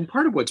 Well, and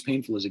part of what's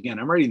painful is, again,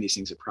 I'm writing these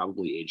things at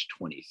probably age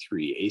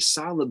 23, a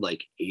solid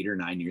like 8 or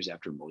 9 years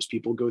after most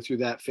people go through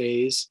that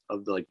phase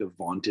of the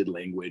vaunted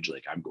language,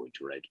 like I'm going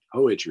to write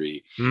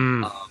poetry.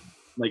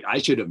 Like I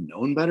should have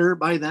known better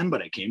by then,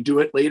 but I came to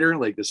it later.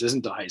 Like this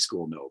isn't a high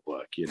school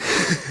notebook,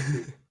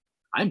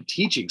 I'm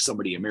teaching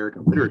somebody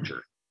American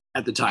literature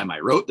at the time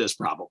I wrote this,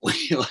 probably.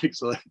 Like,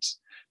 so it's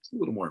a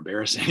little more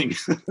embarrassing.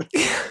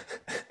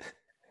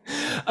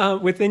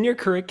 Within your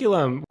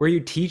curriculum, were you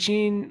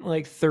teaching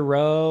like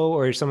Thoreau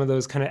or some of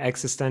those kind of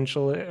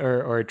existential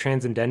or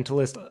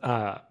transcendentalist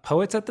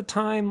poets at the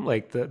time,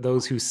 like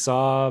those who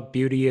saw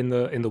beauty in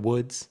the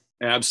woods?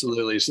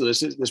 Absolutely. So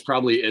this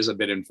probably is a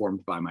bit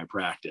informed by my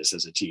practice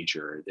as a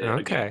teacher.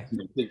 Okay.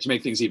 Again, to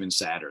make things even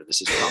sadder,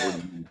 this is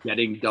probably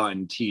getting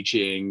done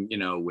teaching,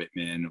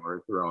 Whitman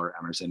or Thoreau or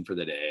Emerson for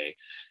the day,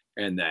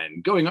 and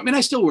then going up. I mean,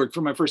 I still work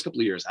for my first couple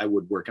of years. I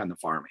would work on the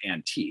farm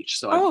and teach.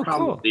 So I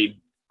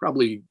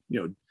probably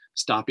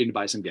stopping to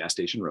buy some gas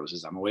station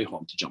roses on my way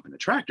home to jump in the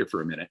tractor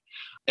for a minute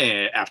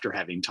after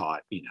having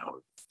taught,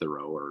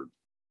 Thoreau or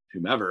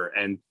whomever,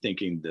 and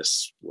thinking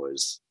this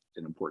was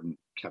an important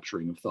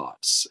capturing of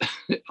thoughts.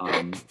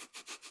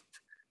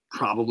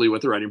 Probably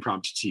with the writing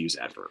prompt to use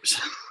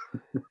adverbs.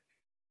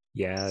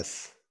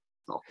 Yes.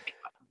 Oh,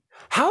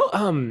 how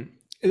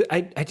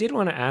I did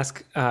want to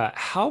ask,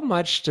 how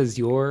much does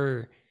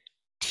your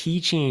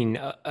teaching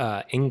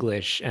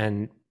English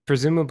and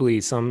presumably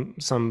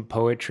some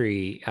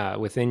poetry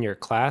within your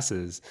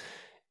classes,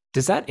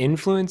 does that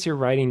influence your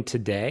writing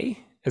today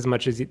as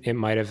much as it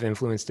might have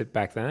influenced it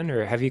back then?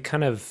 Or have you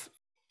kind of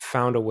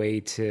found a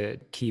way to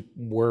keep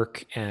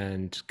work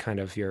and kind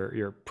of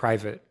your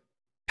private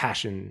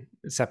passion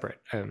separate,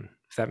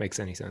 if that makes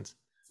any sense?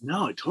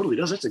 No, it totally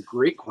does. That's a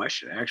great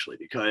question, actually,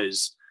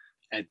 because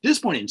at this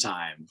point in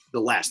time,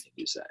 the last thing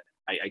you said,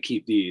 I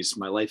keep these,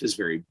 my life is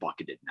very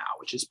bucketed now,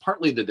 which is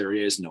partly that there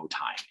is no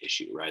time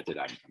issue, right?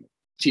 That I'm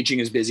teaching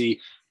is busy,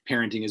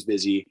 parenting is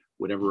busy,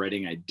 whatever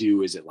writing I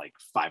do is at like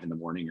 5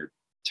 a.m. or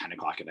 10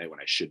 o'clock at night when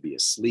I should be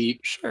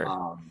asleep.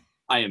 Sure.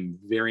 I am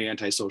very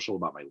antisocial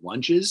about my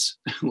lunches.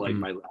 Like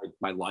Mm.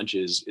 my lunch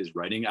is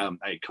writing.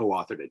 I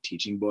co-authored a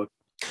teaching book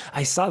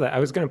I saw that. I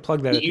was going to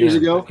plug that at the years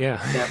end, ago. but yeah.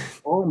 That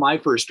all my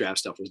first draft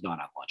stuff was done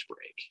on lunch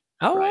break.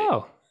 Oh, Right.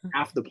 wow.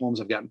 Half the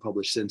poems I've gotten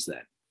published since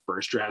then,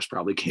 first drafts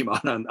probably came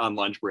out on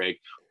lunch break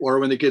or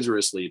when the kids were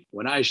asleep,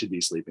 when I should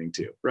be sleeping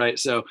too. Right.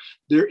 So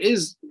there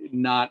is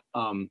not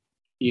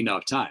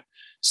enough time.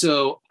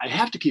 So I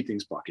have to keep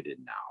things bucketed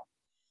now.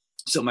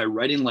 So my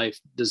writing life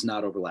does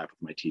not overlap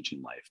with my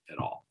teaching life at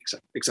all,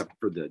 except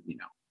for the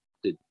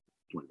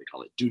what do they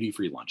call it?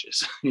 Duty-free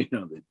lunches.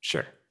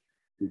 Sure.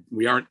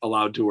 We aren't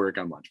allowed to work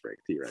on lunch break,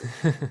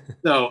 theoretically.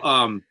 So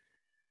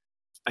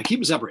I keep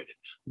them separated.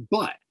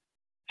 But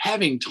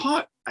having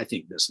taught, I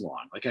think, this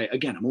long, like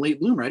I'm a late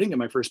bloomer. I didn't get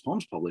my first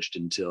poems published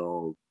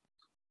until,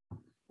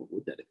 what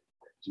would that be?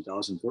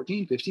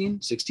 2014,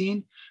 15,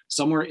 16,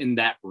 somewhere in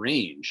that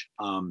range.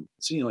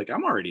 So, like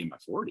I'm already in my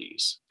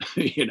 40s,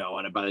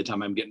 and by the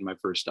time I'm getting my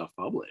first stuff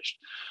published.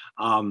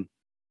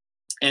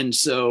 And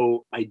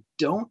so I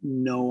don't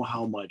know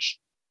how much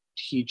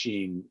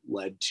teaching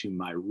led to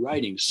my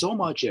writing so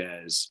much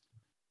as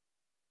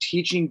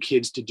teaching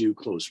kids to do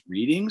close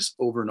readings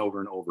over and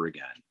over and over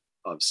again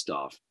of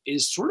stuff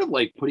is sort of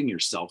like putting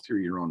yourself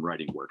through your own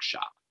writing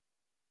workshop.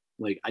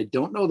 Like, I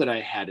don't know that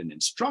I had an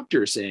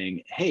instructor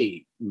saying,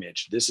 hey,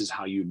 Mitch, this is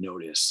how you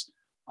notice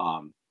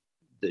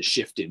the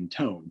shift in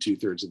tone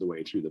 2/3 of the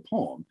way through the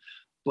poem.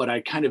 But I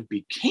kind of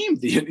became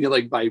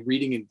like by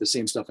reading the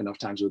same stuff enough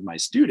times with my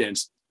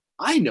students,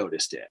 I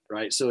noticed it,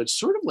 right? So it's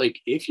sort of like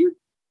if you're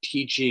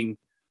teaching,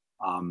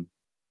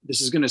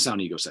 this is going to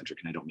sound egocentric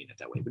and I don't mean it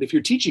that way, but if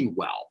you're teaching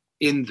well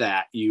in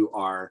that you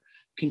are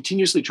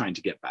continuously trying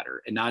to get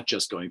better and not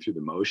just going through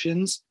the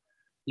motions,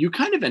 you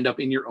kind of end up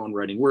in your own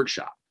writing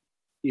workshop.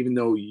 Even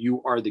though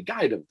you are the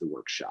guide of the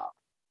workshop,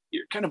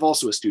 you're kind of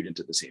also a student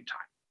at the same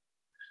time.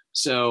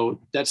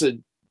 So that's a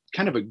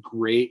kind of a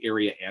gray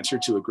area answer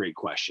to a great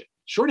question.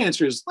 Short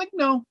answer is like,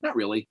 no, not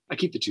really. I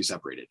keep the two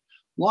separated.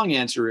 Long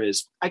answer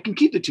is I can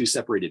keep the two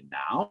separated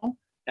now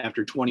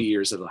after 20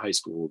 years of a high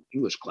school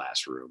English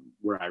classroom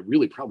where I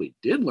really probably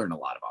did learn a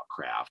lot about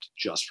craft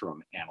just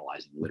from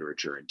analyzing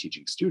literature and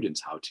teaching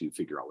students how to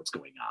figure out what's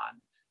going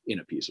on in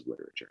a piece of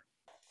literature.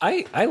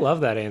 I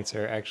love that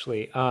answer,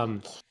 actually.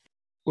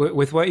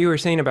 With what you were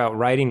saying about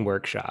writing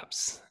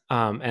workshops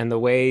and the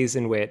ways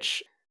in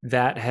which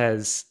that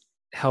has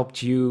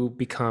helped you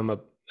become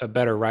a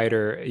better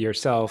writer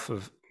yourself,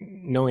 of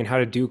knowing how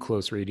to do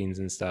close readings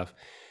and stuff.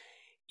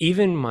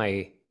 Even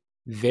my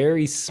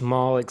very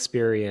small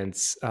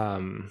experience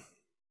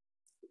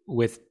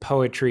with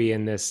poetry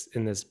in this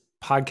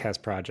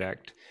podcast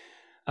project,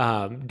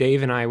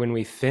 Dave and I, when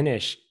we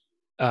finish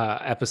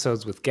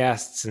episodes with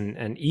guests,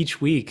 and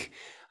each week,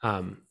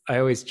 I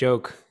always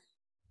joke,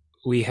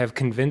 we have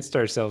convinced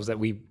ourselves that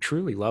we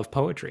truly love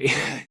poetry.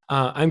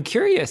 I'm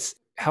curious,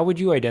 how would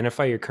you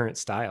identify your current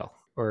style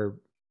or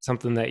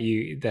something that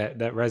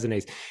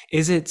resonates?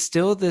 Is it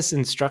still this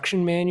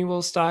instruction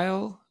manual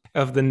style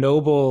of the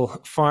noble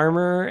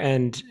farmer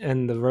and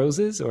the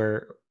roses,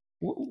 or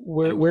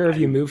where have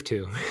you moved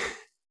to?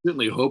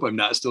 Certainly hope I'm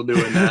not still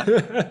doing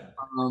that.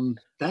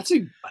 That's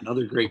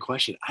another great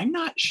question. I'm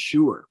not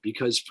sure,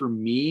 because for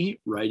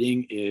me,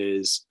 writing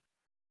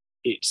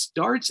it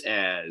starts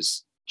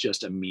as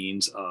just a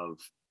means of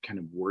kind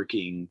of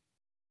working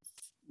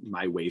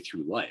my way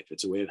through life.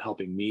 It's a way of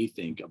helping me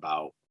think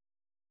about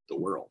the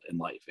world and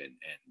life and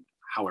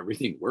how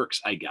everything works,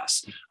 I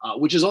guess,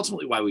 which is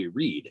ultimately why we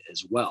read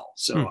as well.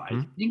 So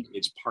I think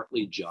it's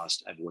partly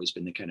just, I've always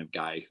been the kind of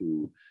guy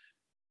who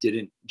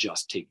didn't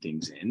just take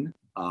things in.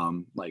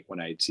 Like when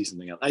I see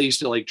something else, I used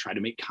to like try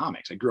to make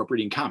comics. I grew up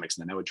reading comics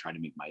and then I would try to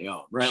make my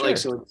own, right? Sure. Like,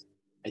 so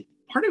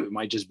part of it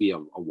might just be a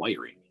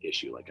wiring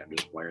issue. Like I'm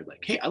just wired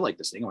like, hey, I like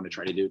this thing. I want to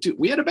try to do it too.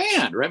 We had a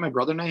band, right? My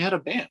brother and I had a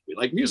band. We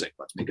like music.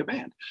 Let's make a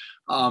band.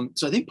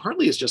 So I think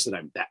partly it's just that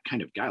I'm that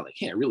kind of guy. Like,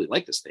 hey, I really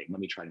like this thing. Let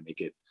me try to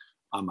make it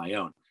on my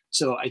own.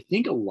 So I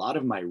think a lot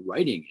of my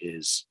writing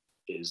is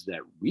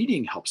that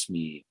reading helps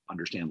me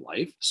understand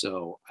life.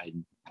 So I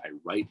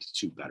write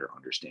to better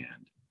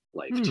understand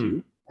life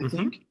too, I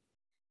think.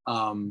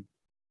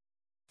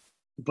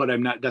 But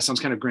I'm not, that sounds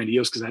kind of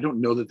grandiose because I don't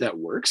know that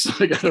works.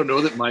 Like, I don't know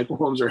that my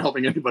poems are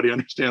helping anybody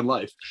understand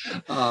life.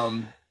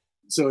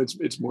 So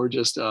it's more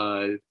just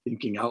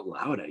thinking out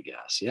loud, I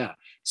guess. Yeah.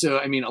 So,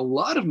 I mean, a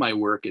lot of my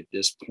work at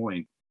this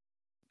point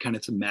kind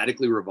of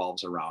thematically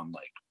revolves around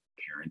like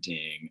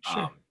parenting,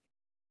 sure.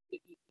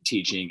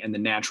 Teaching, and the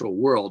natural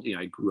world.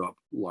 I grew up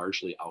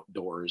largely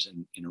outdoors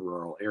in a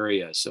rural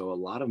area. So a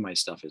lot of my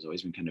stuff has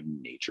always been kind of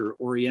nature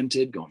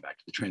oriented, going back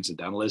to the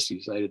Transcendentalist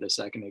you cited a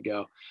second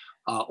ago.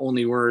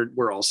 Only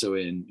we're also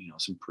in,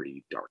 some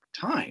pretty dark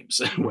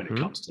times when it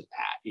comes to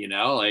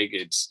that, like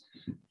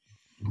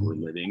we're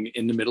living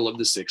in the middle of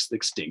the sixth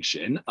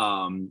extinction.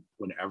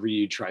 Whenever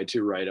you try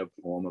to write a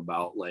poem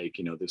about like,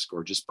 this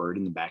gorgeous bird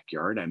in the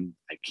backyard, I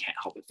can't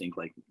help but think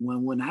like, well,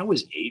 when I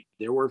was 8,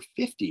 there were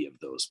 50 of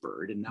those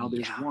birds and now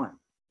there's one,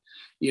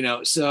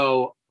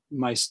 so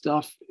my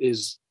stuff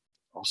is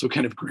also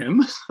kind of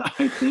grim,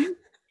 I think.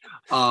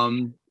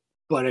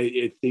 but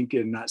I think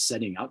in not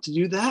setting out to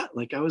do that,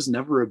 like I was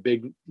never a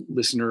big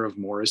listener of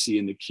Morrissey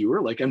and The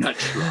Cure. Like I'm not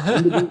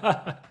trying to be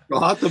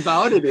thought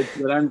about it. It's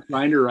that I'm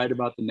trying to write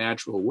about the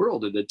natural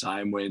world at a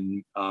time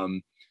when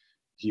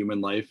human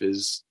life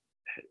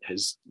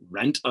has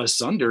rent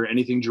asunder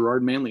anything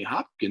Gerard Manley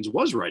Hopkins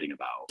was writing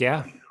about.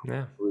 Yeah,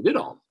 yeah. Who did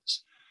all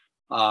this?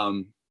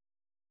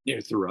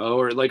 Thoreau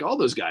or like all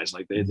those guys,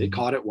 like they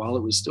caught it while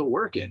it was still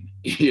working,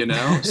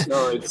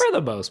 So it's, for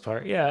the most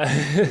part, yeah.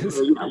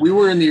 We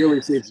were in the early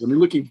stages. I mean,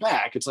 looking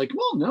back, it's like,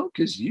 well, no,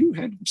 because you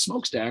had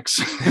smokestacks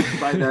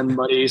by then,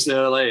 buddy.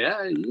 So like,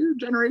 yeah, your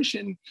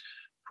generation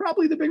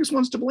probably the biggest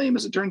ones to blame,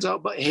 as it turns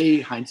out. But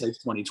hey, hindsight's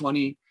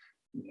 2020.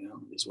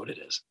 Is what it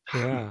is.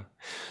 Yeah.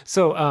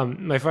 So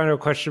my final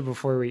question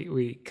before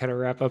we kind of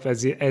wrap up,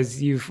 as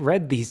you've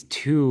read these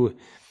two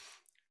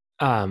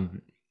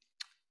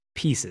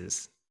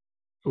pieces,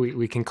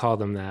 we can call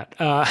them that.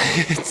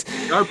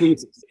 Our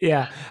pieces.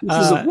 Yeah.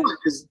 Pieces of work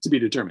is to be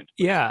determined.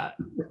 Yeah.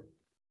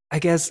 I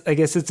guess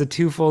it's a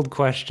twofold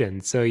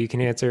question, so you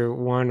can answer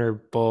one or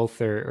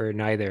both or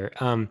neither.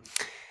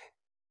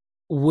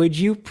 Would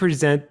you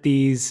present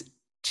these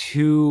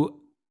to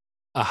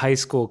a high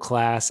school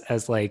class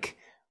as like,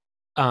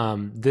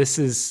 this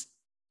is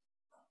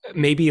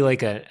maybe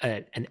like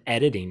an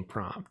editing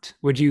prompt?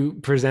 Would you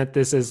present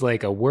this as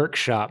like a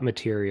workshop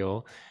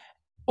material?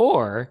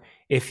 Or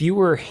if you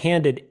were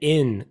handed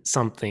in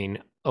something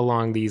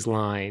along these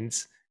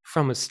lines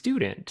from a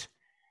student,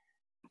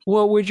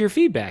 what would your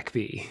feedback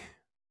be?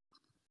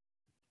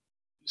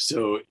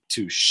 So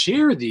to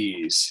share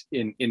these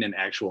in an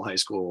actual high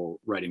school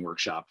writing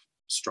workshop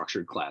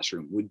structured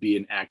classroom would be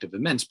an act of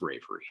immense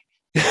bravery.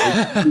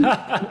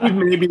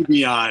 Maybe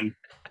beyond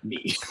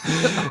me.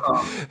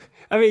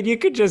 I mean, you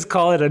could just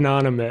call it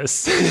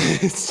anonymous.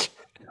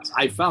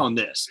 I found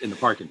this in the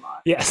parking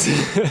lot. Yes.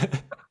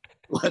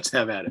 Let's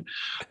have at it.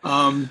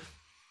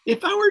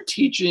 If I were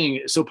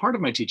teaching, so part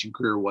of my teaching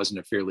career was in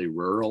a fairly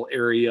rural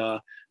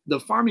area. The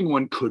farming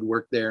one could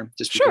work there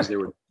just because there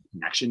was a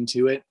connection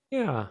to it.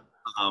 Yeah.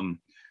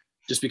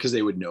 Just because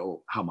they would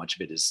know how much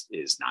of it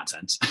is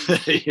nonsense.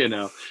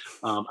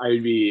 I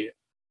would be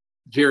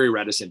very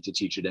reticent to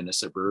teach it in a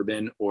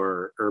suburban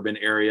or urban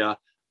area.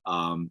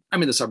 I'm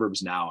in the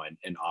suburbs now,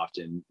 and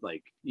often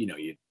like,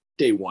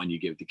 day one, you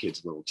give the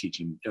kids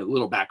a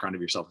little background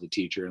of yourself as a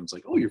teacher. And it's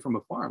like, oh, you're from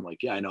a farm.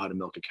 Like, yeah, I know how to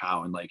milk a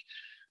cow. And like,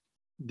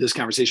 this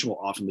conversation will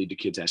often lead to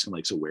kids asking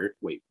like, so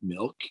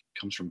milk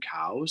comes from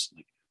cows?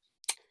 Like,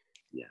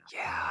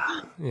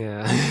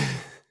 yeah.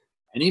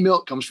 Any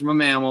milk comes from a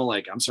mammal.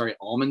 Like, I'm sorry,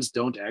 almonds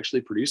don't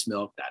actually produce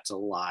milk. That's a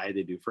lie.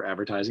 They do for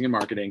advertising and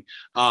marketing.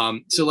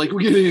 So like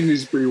we get into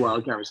these pretty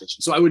wild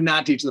conversations. So I would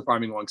not teach the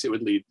farming one because it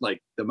would lead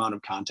like the amount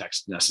of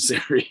context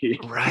necessary.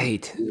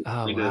 Right.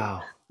 Oh,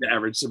 wow. The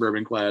average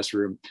suburban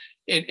classroom.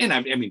 And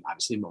I mean,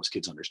 obviously most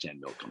kids understand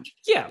milk comes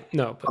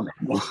from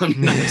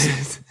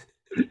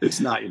it's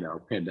not,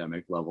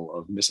 pandemic level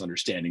of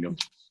misunderstanding of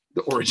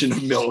the origin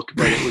of milk,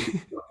 but it would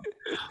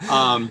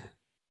be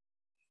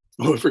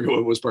I forget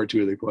what was part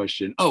two of the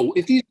question. Oh,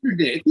 if these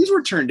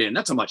were turned in,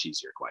 that's a much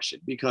easier question,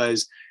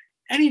 because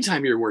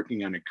anytime you're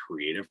working on a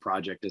creative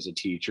project as a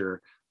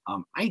teacher,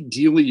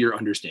 ideally you're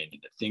understanding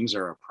that things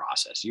are a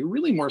process. You're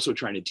really more so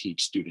trying to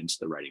teach students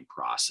the writing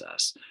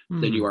process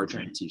than you are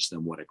trying to teach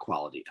them what a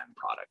quality end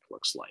product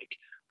looks like.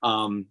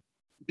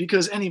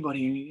 Because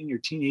anybody in your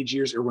teenage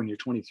years or when you're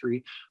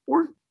 23,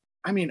 or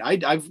I mean,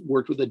 I've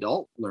worked with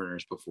adult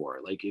learners before.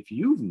 Like if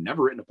you've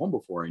never written a poem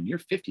before and you're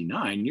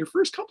 59, your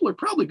first couple are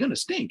probably going to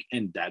stink,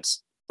 and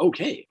that's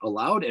okay,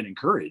 allowed and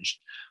encouraged.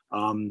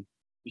 You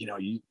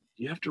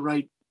have to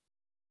write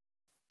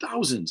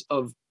thousands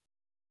of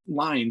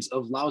lines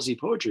of lousy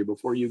poetry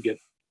before you get,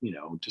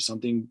 to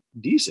something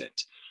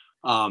decent.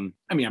 I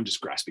mean, I'm just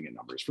grasping at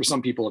numbers. For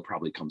some people, it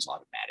probably comes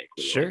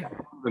automatically. Sure. Like,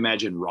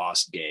 imagine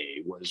Ross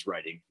Gay was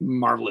writing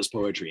marvelous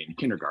poetry in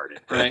kindergarten,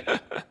 right?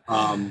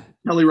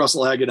 Kelly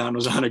Russell Hagedorn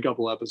was on a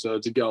couple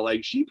episodes ago.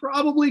 Like, she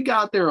probably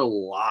got there a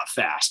lot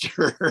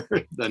faster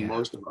than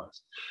most of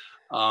us.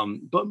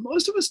 But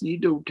most of us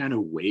need to kind of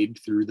wade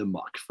through the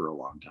muck for a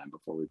long time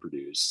before we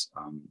produce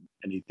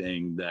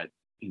anything that,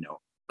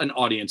 an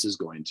audience is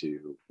going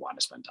to want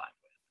to spend time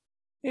with.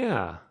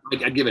 Yeah.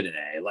 Like I'd give it an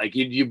A. Like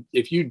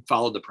if you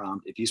followed the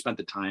prompt, if you spent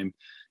the time,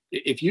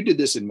 if you did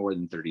this in more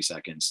than 30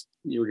 seconds,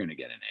 you were going to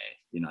get an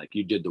A. Like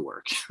you did the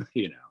work.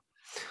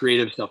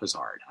 Creative stuff is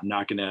hard. I'm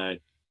not going to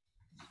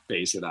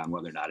base it on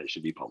whether or not it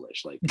should be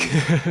published. Like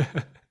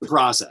it's a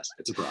process.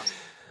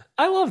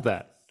 I love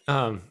that.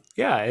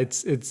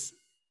 It's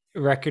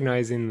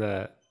recognizing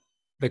the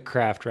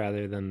craft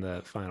rather than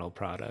the final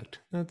product.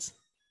 That's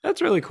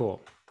really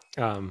cool.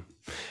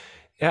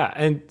 Yeah,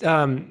 and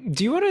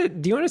do you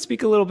want to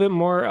speak a little bit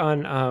more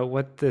on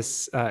what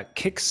this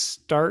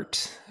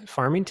Kickstart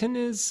Farmington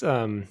is?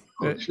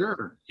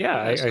 Sure.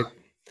 Yeah,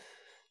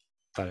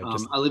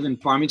 I live in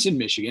Farmington,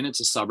 Michigan.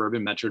 It's a suburb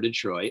in Metro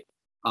Detroit,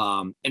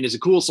 and it's a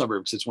cool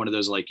suburb because it's one of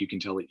those like you can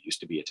tell it used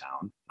to be a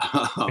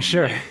town.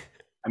 Sure.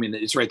 I mean,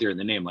 it's right there in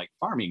the name, like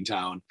farming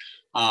town.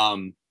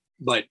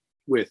 But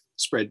with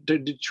spread,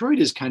 Detroit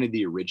is kind of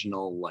the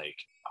original like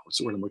what's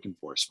the word I'm looking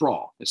for?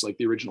 Sprawl. It's like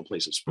the original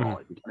place of sprawl.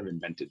 Like we kind of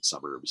invented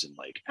suburbs, and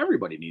like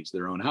everybody needs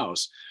their own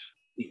house.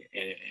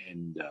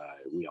 And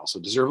we also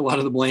deserve a lot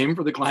of the blame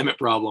for the climate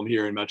problem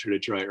here in Metro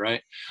Detroit,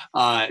 right?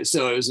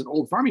 So it was an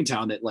old farming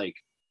town that like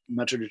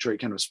Metro Detroit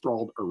kind of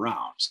sprawled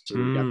around. So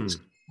we got this.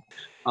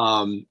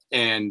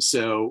 And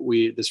so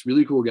this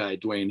really cool guy,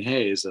 Dwayne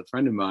Hayes, a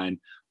friend of mine,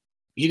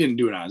 he didn't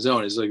do it on his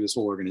own. It's like this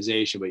whole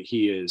organization, but I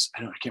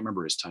can't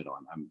remember his title.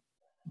 I'm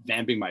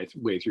vamping my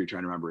way through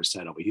trying to remember his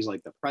title, but he's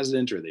like the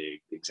president or the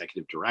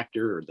executive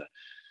director or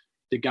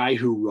the guy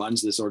who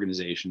runs this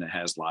organization that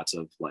has lots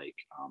of like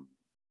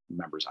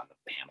members on the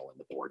panel and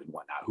the board and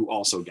whatnot who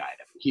also guide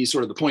him. He's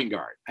sort of the point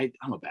guard.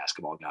 I'm a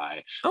basketball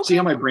guy. Okay. See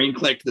how my brain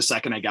clicked the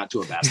second I got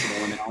to a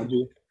basketball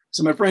analogy?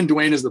 So my friend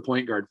Dwayne is the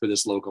point guard for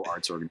this local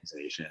arts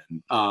organization.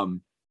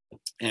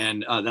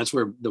 And that's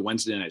where the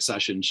Wednesday night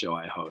session show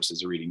I host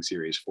is a reading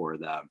series for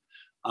them.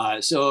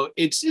 So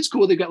it's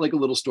cool. They've got like a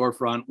little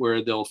storefront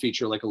where they'll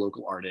feature like a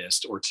local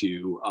artist or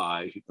two,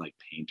 like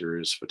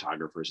painters,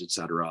 photographers,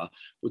 etc.,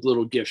 with a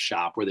little gift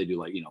shop where they do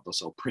like, they'll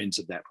sell prints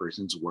of that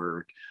person's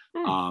work.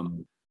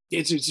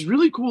 It's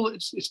really cool.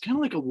 It's kind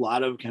of like a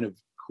lot of kind of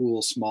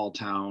cool small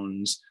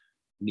towns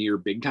near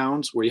big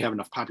towns where you have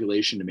enough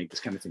population to make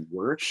this kind of thing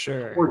work.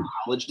 Sure. Or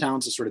college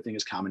towns, this sort of thing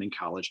is common in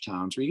college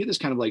towns where you get this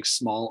kind of like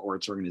small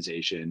arts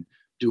organization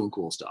doing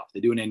cool stuff. They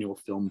do an annual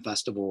film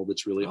festival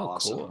that's really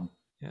awesome. Cool.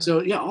 Yeah.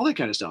 So yeah, all that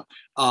kind of stuff.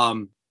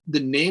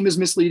 The name is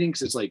misleading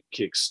because it's like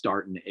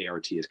Kickstart and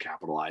ART is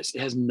capitalized.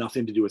 It has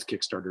nothing to do with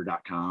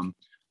Kickstarter.com.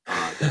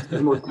 That's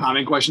the most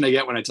common question I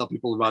get when I tell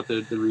people about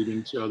the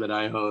reading show that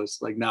I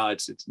host. Like, no,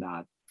 it's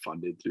not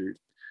funded through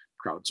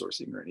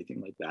crowdsourcing or anything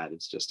like that.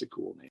 It's just a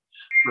cool name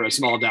for a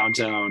small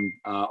downtown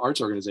arts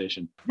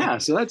organization. Yeah,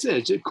 so that's it.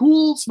 It's a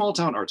cool small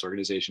town arts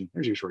organization.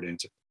 There's your short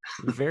answer.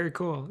 Very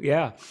cool.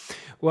 Yeah.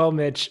 Well,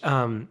 Mitch,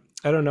 I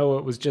don't know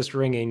what was just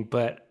ringing,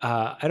 but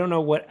I don't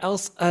know what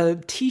else a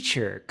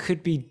teacher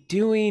could be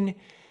doing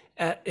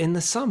in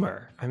the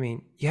summer. I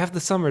mean, you have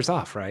the summers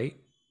off, right?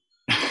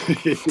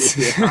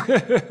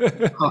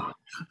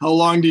 How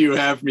long do you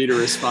have for me to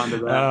respond to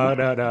that?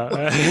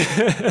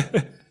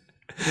 No.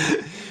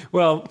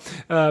 Well,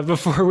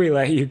 before we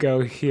let you go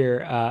here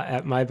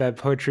at My Bad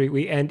Poetry,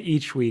 we end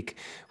each week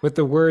with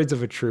the words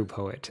of a true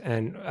poet.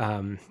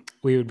 And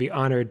we would be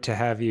honored to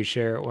have you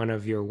share one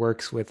of your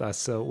works with us.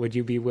 So would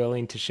you be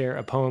willing to share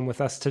a poem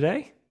with us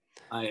today?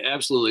 I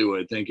absolutely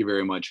would. Thank you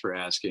very much for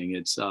asking.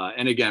 It's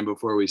and again,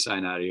 before we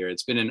sign out of here,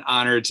 it's been an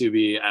honor to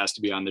be asked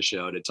to be on the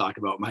show to talk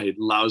about my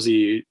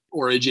lousy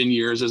origin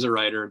years as a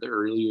writer, the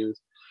early years.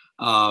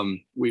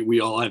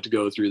 We all have to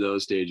go through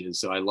those stages.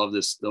 So I love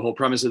this, the whole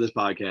premise of this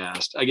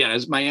podcast. Again,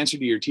 as my answer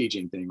to your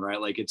teaching thing, right?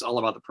 Like it's all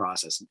about the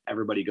process and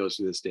everybody goes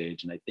through this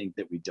stage. And I think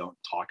that we don't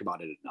talk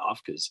about it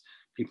enough because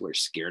people are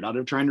scared out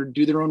of trying to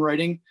do their own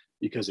writing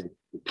because it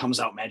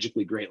comes out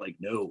magically great. Like,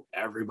 no,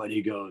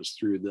 everybody goes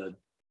through the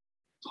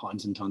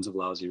tons and tons of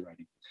lousy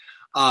writing.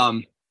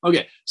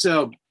 Okay.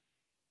 So,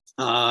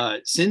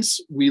 since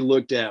we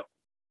looked at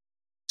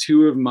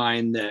two of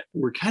mine that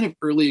were kind of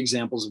early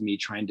examples of me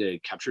trying to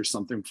capture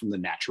something from the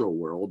natural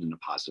world in a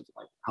positive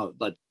light,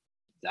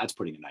 that's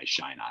putting a nice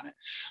shine on it.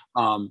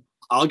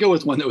 I'll go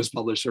with one that was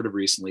published sort of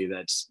recently.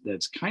 That's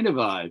kind of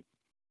I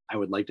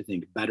would like to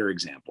think, better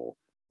example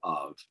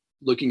of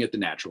looking at the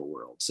natural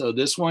world. So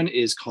this one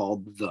is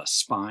called The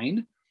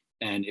Spine,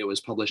 and it was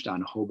published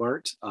on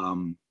Hobart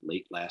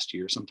late last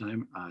year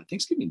sometime,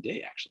 Thanksgiving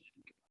Day, actually, I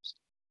think it was.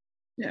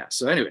 Yeah,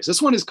 so anyways,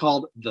 this one is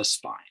called The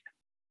Spine.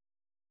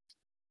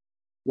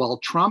 While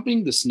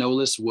tromping the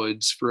snowless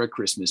woods for a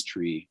Christmas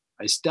tree,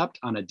 I stepped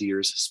on a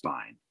deer's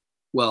spine.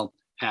 Well,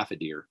 half a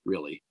deer,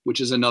 really, which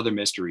is another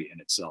mystery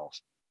in itself.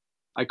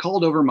 I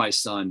called over my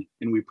son,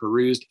 and we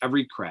perused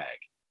every crag,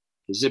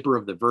 the zipper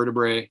of the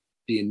vertebrae,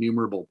 the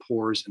innumerable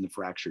pores in the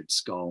fractured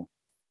skull.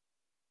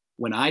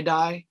 When I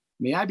die,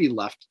 may I be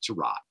left to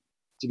rot,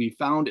 to be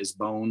found as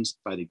bones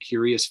by the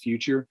curious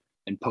future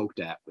and poked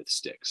at with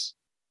sticks,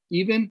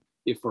 even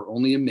if for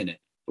only a minute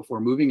before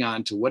moving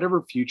on to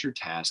whatever future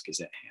task is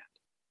at hand.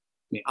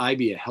 May I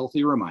be a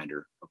healthy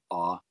reminder of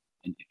awe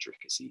and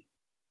intricacy.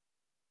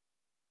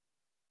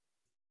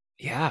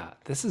 Yeah,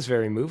 this is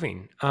very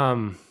moving.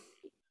 Wow.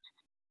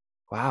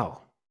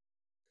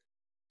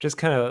 Just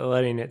kind of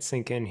letting it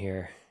sink in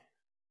here.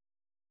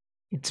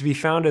 To be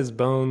found as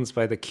bones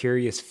by the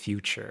curious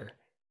future.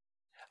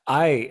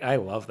 I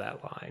love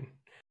that line.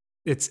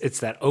 It's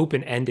that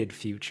open-ended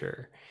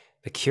future,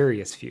 the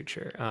curious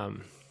future.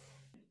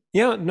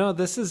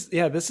 This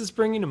is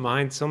bringing to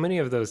mind so many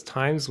of those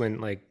times when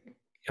like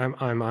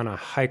I'm on a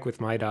hike with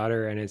my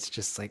daughter and it's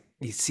just like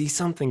you see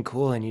something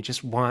cool and you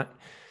just want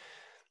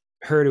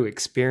her to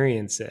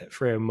experience it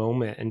for a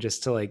moment and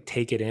just to like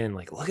take it in,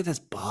 like look at this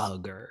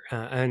bug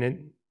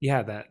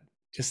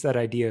that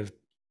idea of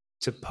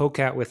to poke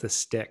at with a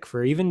stick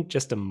for even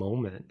just a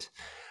moment,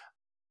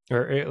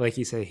 or like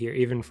you say here,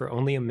 even for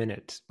only a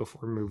minute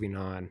before moving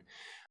on.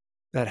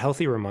 That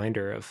healthy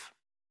reminder of,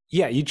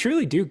 yeah, you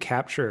truly do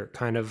capture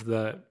kind of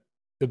the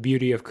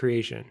beauty of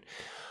creation.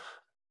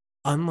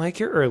 Unlike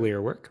your earlier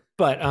work,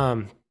 but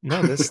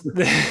No, this.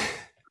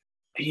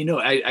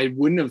 I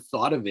wouldn't have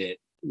thought of it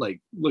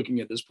like looking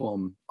at this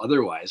poem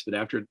otherwise, but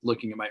after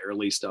looking at my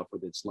early stuff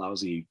with its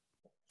lousy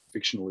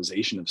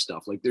fictionalization of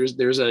stuff, like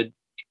there's an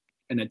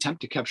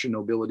attempt to capture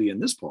nobility in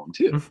this poem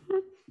too.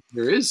 Mhm.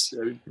 There is,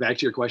 back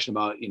to your question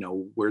about,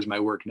 where's my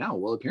work now?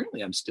 Well,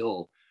 apparently I'm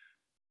still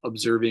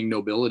observing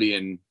nobility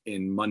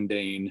in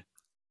mundane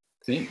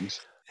things.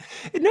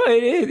 No,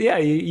 it is. Yeah,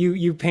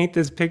 you paint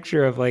this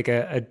picture of like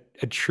a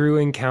true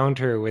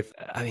encounter with,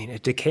 I mean, a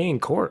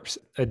decaying corpse,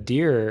 a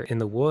deer in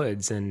the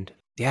woods, and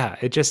yeah,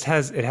 it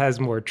has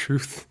more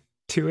truth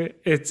to it.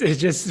 It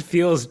just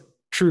feels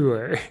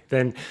truer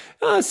than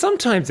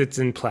sometimes it's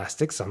in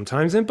plastic,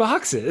 sometimes in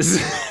boxes.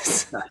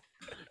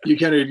 You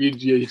kind of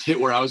you hit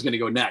where I was going to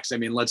go next. I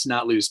mean, let's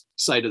not lose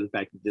sight of the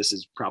fact that this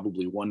is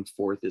probably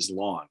 1/4 as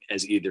long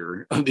as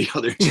either of the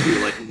other two.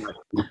 Like,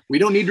 we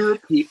don't need to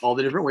repeat all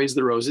the different ways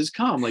the roses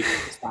come. Like,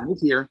 the spine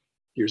is here.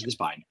 Here's the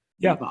spine.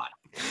 Yeah. Move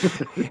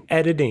on.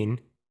 Editing,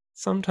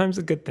 sometimes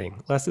a good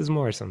thing. Less is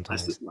more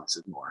sometimes. Less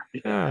is more.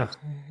 Yeah,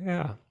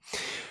 yeah.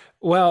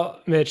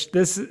 Well, Mitch,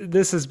 this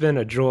has been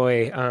a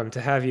joy to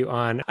have you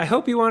on. I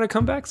hope you want to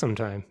come back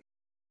sometime.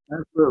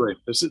 Absolutely.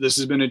 This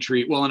has been a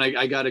treat. Well, and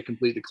I got to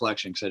complete the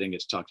collection because I didn't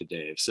get to talk to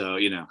Dave. So,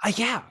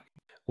 Yeah.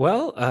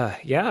 Well,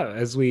 yeah,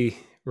 as we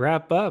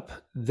wrap up,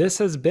 this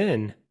has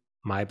been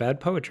My Bad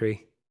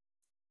Poetry.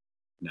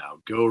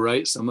 Now go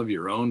write some of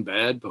your own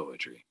bad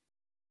poetry.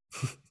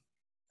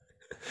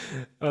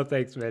 Oh,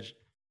 thanks, Mitch.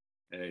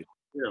 Hey,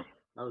 yeah,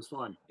 that was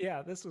fun.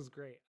 Yeah, this was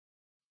great.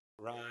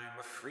 Rhyme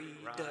or free,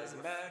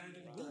 doesn't matter.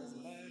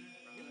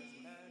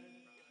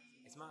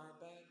 It's my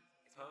bad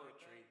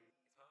poetry.